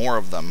far more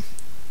of them.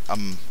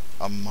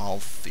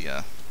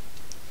 Amalthea.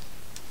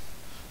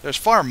 There's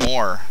far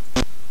more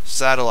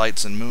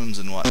satellites and moons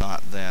and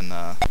whatnot than,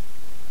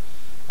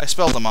 I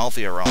spelled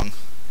Amalthea wrong.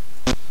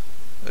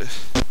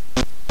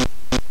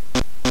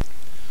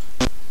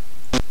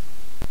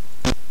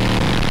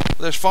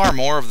 There's far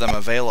more of them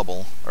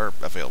available.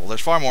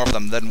 There's far more of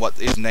them than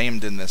what is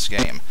named in this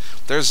game.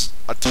 There's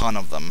a ton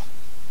of them.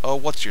 Oh,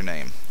 what's your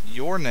name?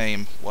 Your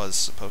name was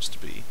supposed to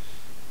be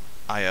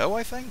Io,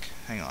 I think?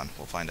 Hang on,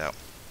 we'll find out.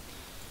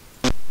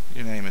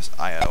 Your name is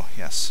Io,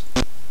 yes.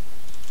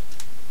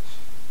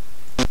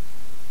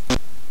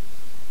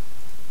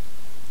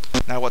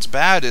 Now what's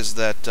bad is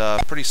that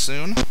pretty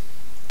soon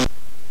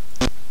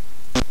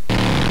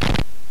I'm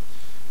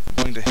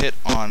going to hit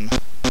on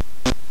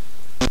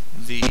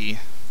the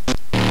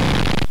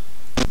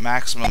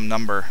maximum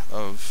number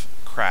of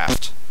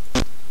craft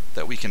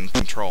that we can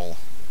control.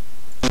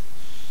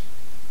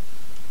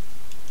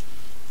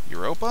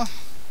 Europa?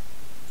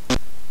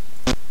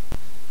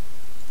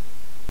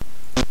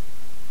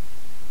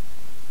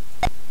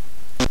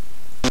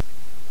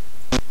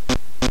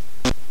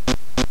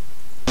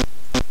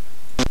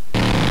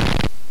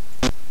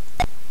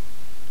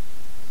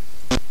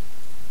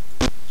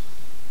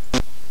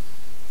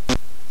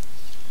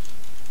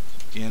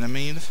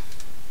 Ganymede.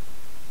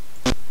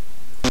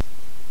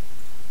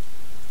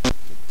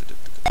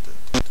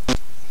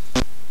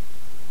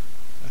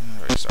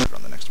 Already started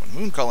on the next one.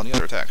 Moon colony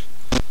under attack.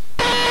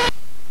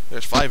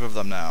 There's 5 of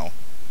them now.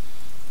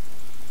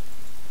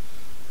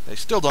 They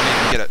still don't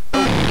even get it.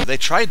 Oh, they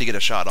tried to get a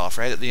shot off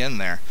right at the end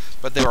there,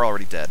 but they were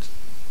already dead.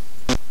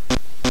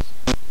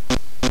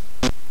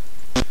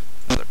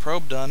 Another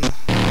probe done.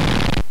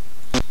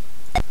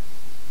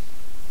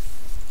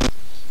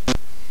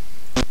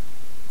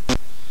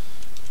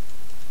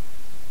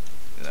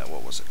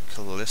 What was it?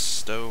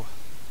 Callisto? I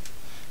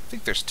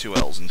think there's 2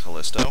 L's in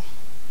Callisto.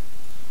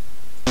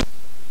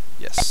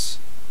 Yes.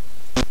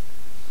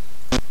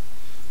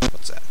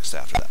 What's that? Just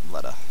after that,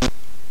 Letta.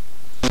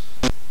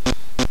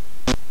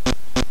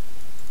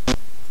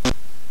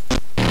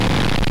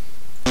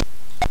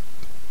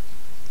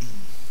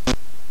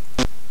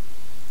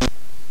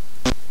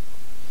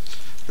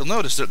 You'll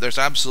notice that there's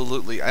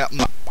absolutely...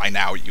 I by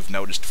now you've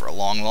noticed for a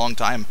long, long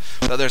time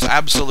that there's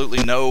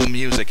absolutely no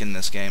music in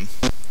this game.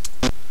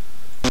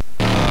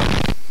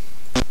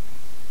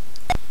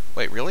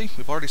 Wait, really?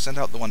 We've already sent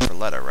out the one for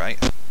Letta,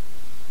 right?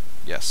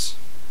 Yes.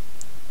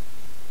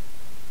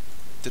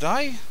 Did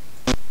I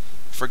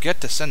forget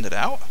to send it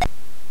out?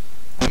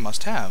 I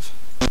must have.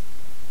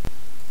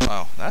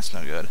 Oh, that's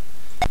no good.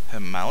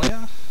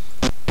 Himalaya?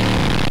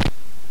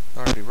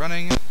 Already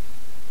running.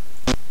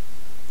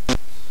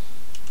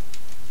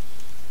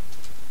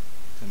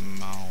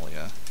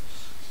 Himalaya.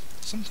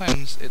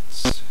 Sometimes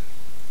it's...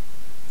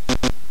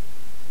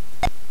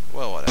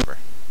 well, whatever.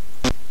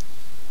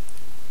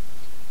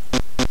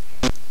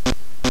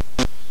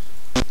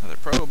 Another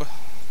probe.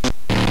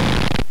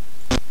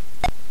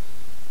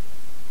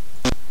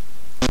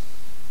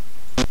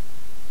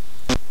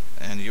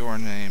 And your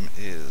name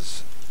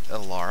is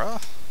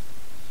Elara.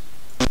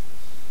 I'm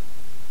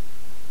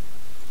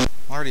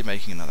already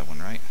making another one,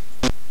 right?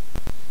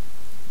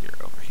 You're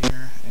over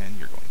here, and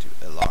you're going to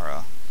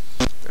Elara.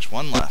 There's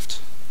one left.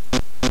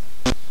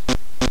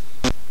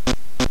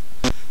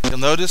 You'll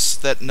notice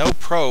that no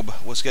probe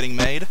was getting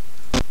made.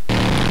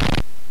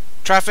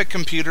 Traffic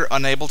computer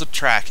unable to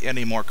track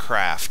any more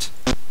craft.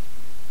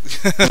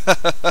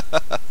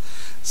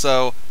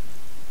 So,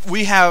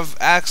 we have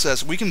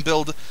access. We can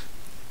build...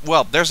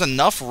 well, there's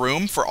enough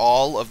room for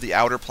all of the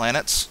outer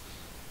planets,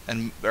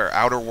 or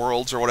outer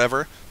worlds, or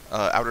whatever,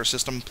 outer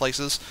system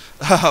places,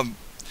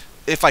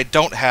 if I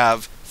don't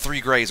have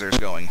 3 grazers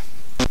going.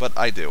 But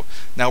I do.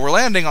 Now, we're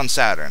landing on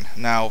Saturn.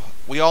 Now,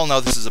 we all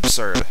know this is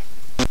absurd.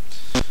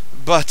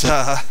 But,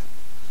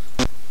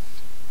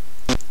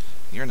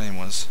 your name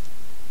was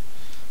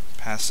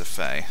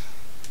Pasiphae.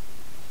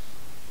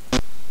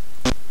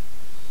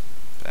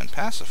 And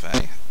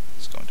Pasiphae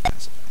is going to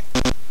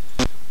Pasiphae.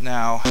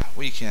 Now,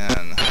 we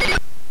can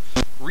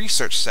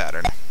research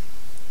Saturn.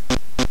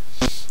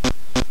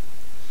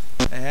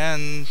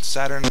 And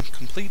Saturn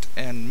complete,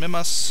 and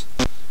Mimas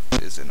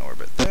is in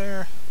orbit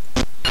there.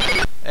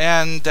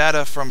 And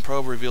data from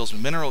probe reveals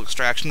mineral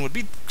extraction would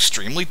be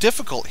extremely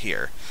difficult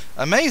here.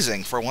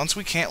 Amazing, for once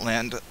we can't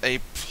land a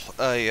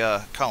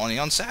colony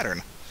on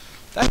Saturn.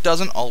 That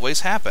doesn't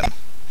always happen.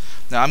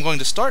 Now I'm going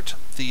to start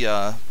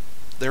the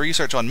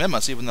research on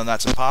Mimas, even though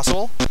that's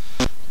impossible.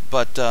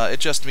 But it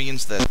just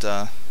means that...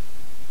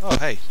 oh,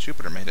 hey,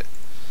 Jupiter made it.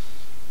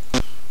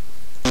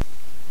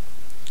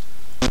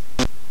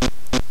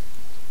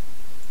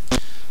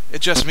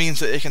 It just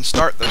means that it can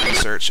start the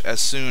research as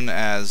soon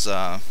as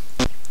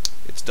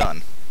it's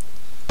done.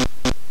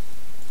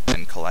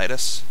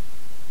 Enceladus.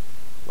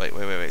 Wait,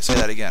 say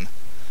that again.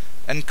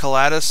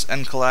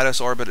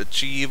 Enceladus orbit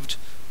achieved,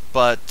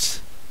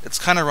 but it's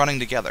kind of running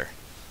together.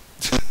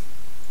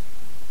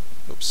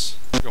 Oops,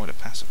 you're going to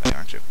Pasiphae,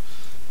 aren't you?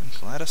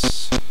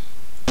 Enceladus.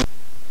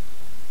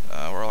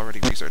 We're already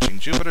researching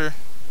Jupiter.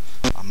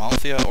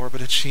 Amalthea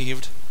orbit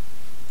achieved.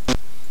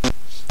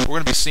 We're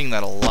going to be seeing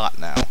that a lot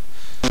now.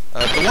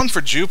 The one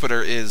for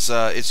Jupiter is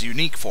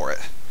unique for it.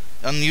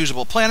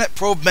 Unusable planet,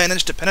 probe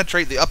managed to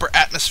penetrate the upper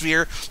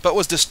atmosphere, but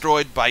was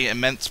destroyed by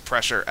immense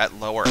pressure at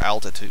lower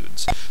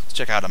altitudes. Let's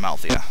check out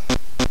Amalthea.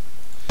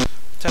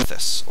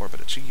 Tethys,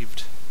 orbit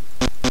achieved.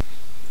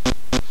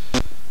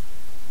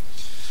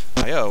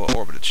 Io,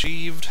 orbit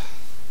achieved.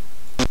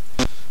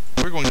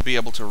 We're going to be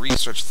able to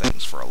research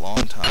things for a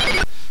long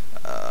time.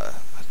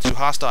 Too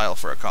hostile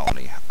for a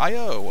colony.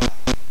 Io.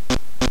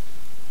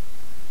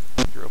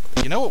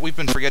 You know what we've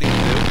been forgetting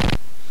to do?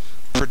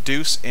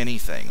 Produce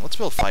anything. Let's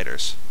build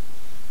fighters.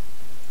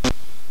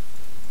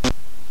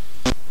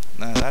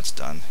 Nah, that's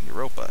done.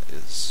 Europa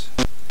is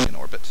in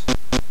orbit.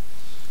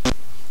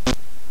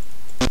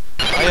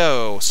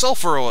 Io,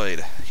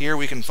 sulfuroid. Here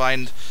we can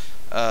find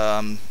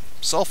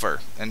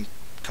sulfur and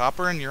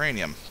copper and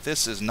uranium.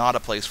 This is not a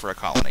place for a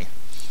colony.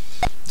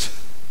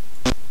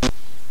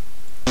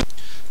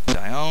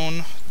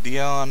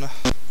 Dion,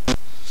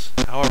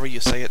 however you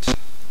say it.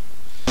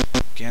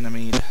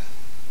 Ganymede.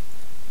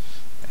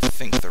 I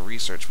think the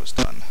research was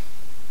done.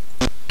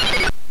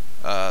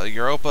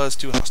 Europa is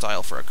too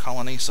hostile for a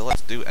colony, so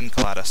let's do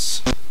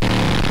Enceladus.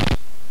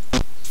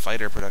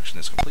 Fighter production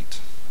is complete.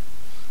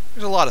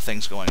 There's a lot of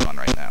things going on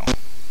right now.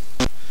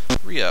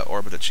 Rhea,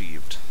 orbit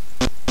achieved.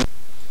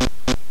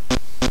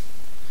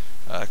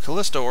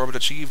 Callisto, orbit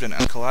achieved, and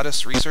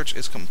Enceladus research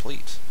is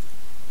complete.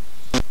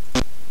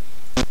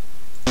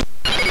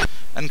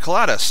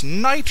 Enceladus,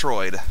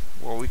 nitroid,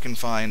 where we can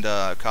find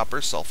copper,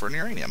 sulfur, and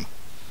uranium.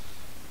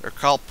 Or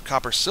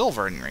copper,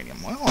 silver, and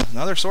uranium. Well,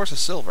 another source of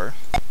silver.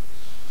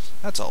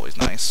 That's always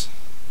nice.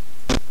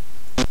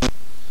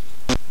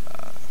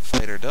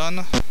 Fighter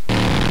done.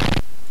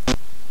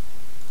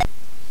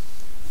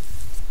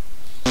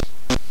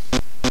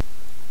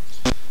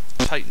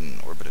 Titan,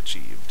 orbit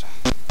achieved.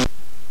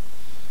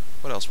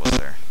 What else was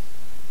there?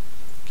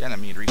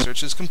 Ganymede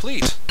research is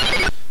complete.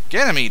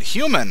 Ganymede,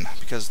 human,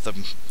 because the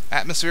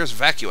atmosphere is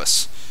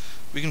vacuous.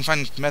 We can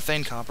find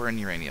methane, copper, and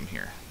uranium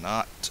here.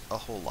 Not a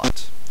whole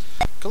lot.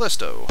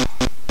 Callisto.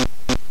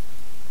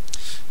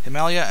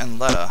 Himalaya and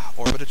Letta,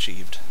 orbit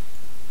achieved.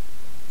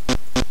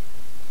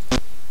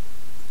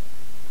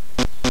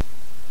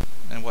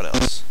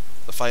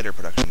 The fighter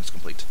production is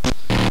complete.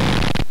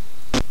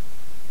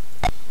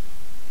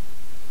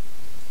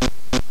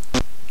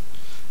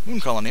 Moon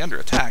colony under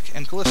attack,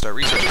 and Callisto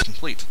research is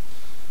complete.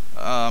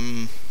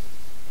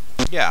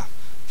 Yeah.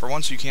 For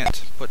once you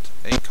can't put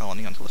a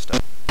colony on Callisto.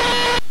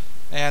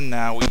 And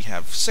now we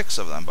have 6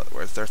 of them, but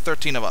there are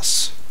 13 of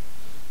us.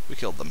 We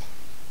killed them.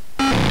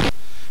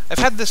 I've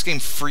had this game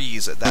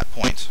freeze at that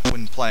point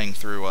when playing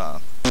through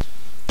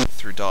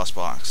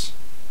DOSBox.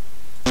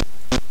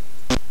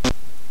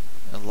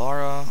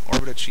 Elara,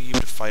 orbit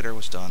achieved, fighter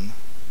was done.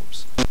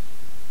 Whoops.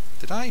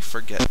 Did I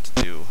forget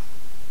to do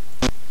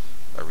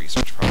a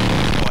research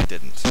project? No, I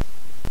didn't.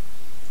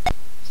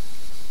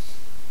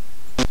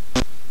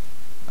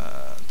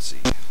 Let's see.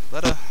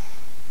 Leda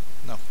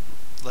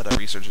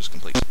research is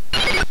complete.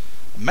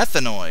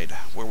 Methanoid,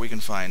 where we can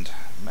find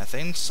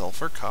methane,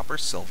 sulfur, copper,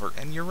 silver,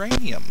 and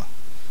uranium.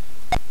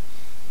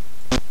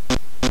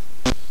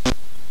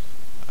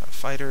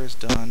 Fighter is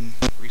done.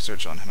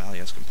 Research on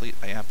Himalaya is complete.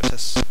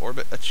 Iapetus,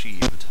 orbit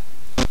achieved.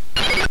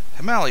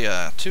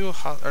 Himalaya, 2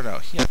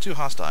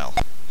 hostile.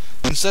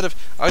 Instead of,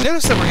 I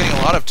noticed that we're getting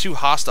a lot of 2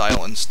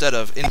 hostile instead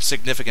of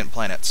insignificant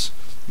planets,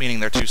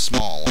 meaning they're too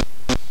small.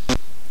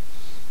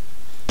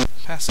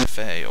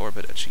 Pasiphae,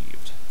 orbit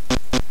achieved.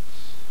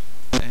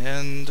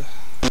 And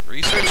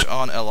research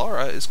on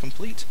Elara is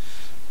complete.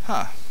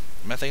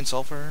 Methane,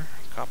 sulfur,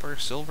 copper,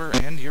 silver,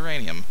 and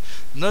uranium.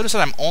 Notice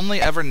that I'm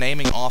only ever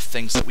naming off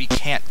things that we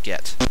can't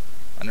get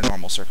under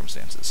normal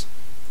circumstances.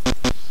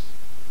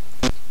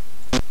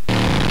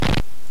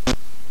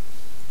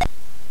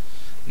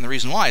 And the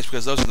reason why is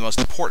because those are the most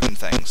important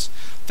things.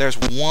 There's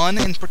one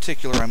in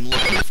particular I'm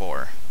looking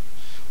for.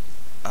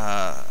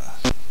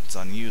 It's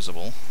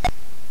unusable.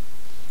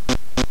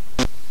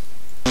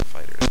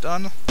 Fighter is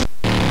done.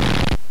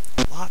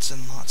 Lots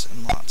and lots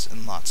and lots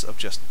and lots of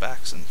just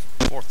backs and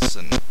forths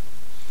and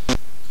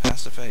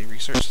Pasiphae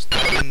research is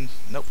done.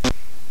 Nope.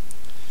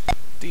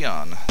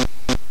 Dion.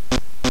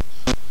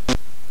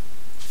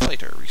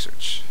 Fighter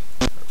research.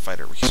 Or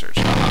fighter research.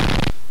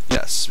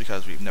 Yes,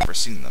 because we've never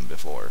seen them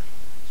before.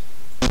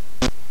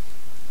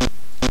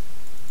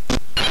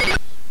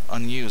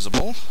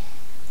 Unusable.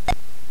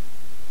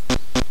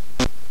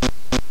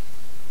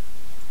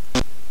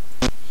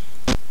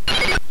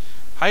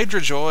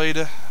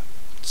 Hydrojoid,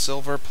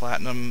 silver,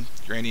 platinum,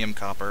 uranium,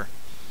 copper.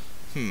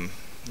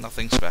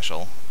 Nothing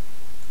special.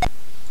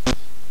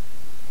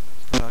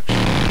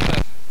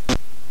 Production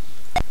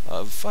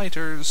of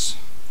fighters.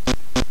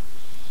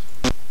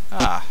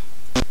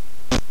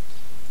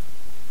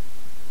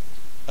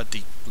 A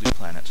deep blue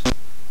planet.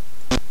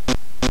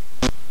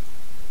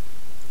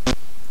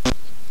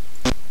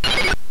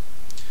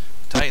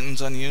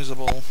 Titan's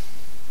unusable.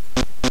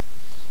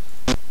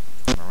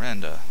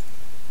 Miranda.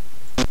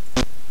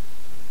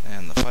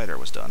 And the fighter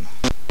was done.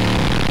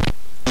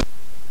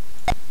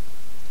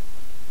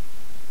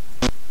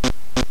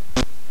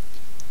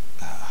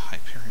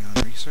 Hyperion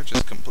research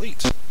is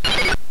complete.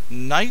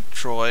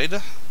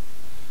 Nitroid,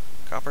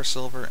 copper,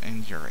 silver,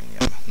 and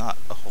uranium. Not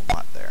a whole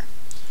lot there.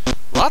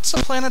 Lots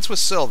of planets with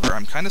silver.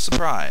 I'm kind of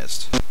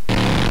surprised.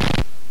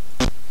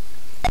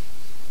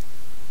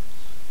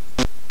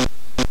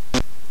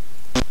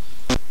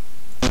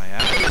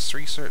 Iapetus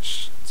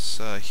research. It's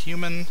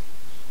human.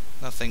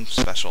 Nothing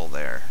special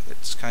there.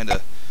 It's kind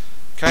of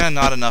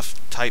not enough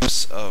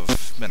types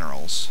of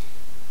minerals.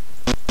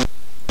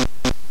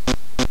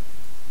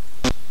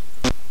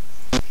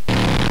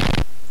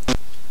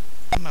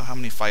 I don't know how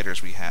many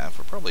fighters we have.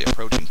 We're probably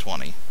approaching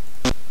 20.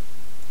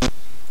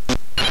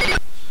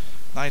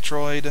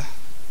 Nitroid.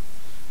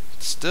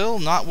 Still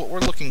not what we're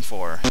looking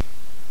for.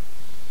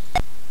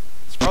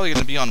 It's probably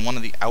going to be on one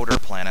of the outer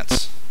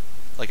planets.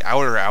 Like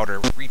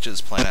outer reaches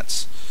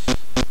planets.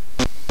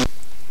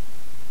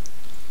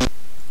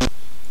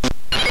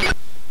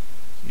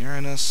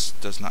 Uranus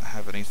does not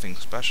have anything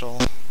special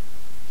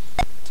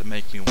to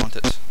make me want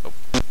it. Oh,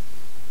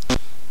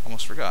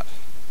 almost forgot.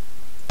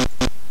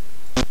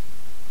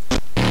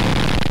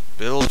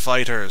 Build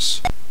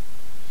fighters.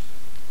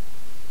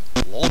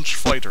 Launch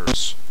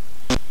fighters.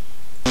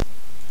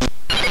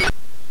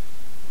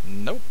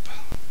 Nope.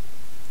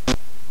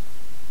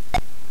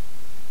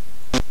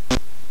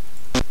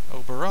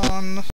 Oberon.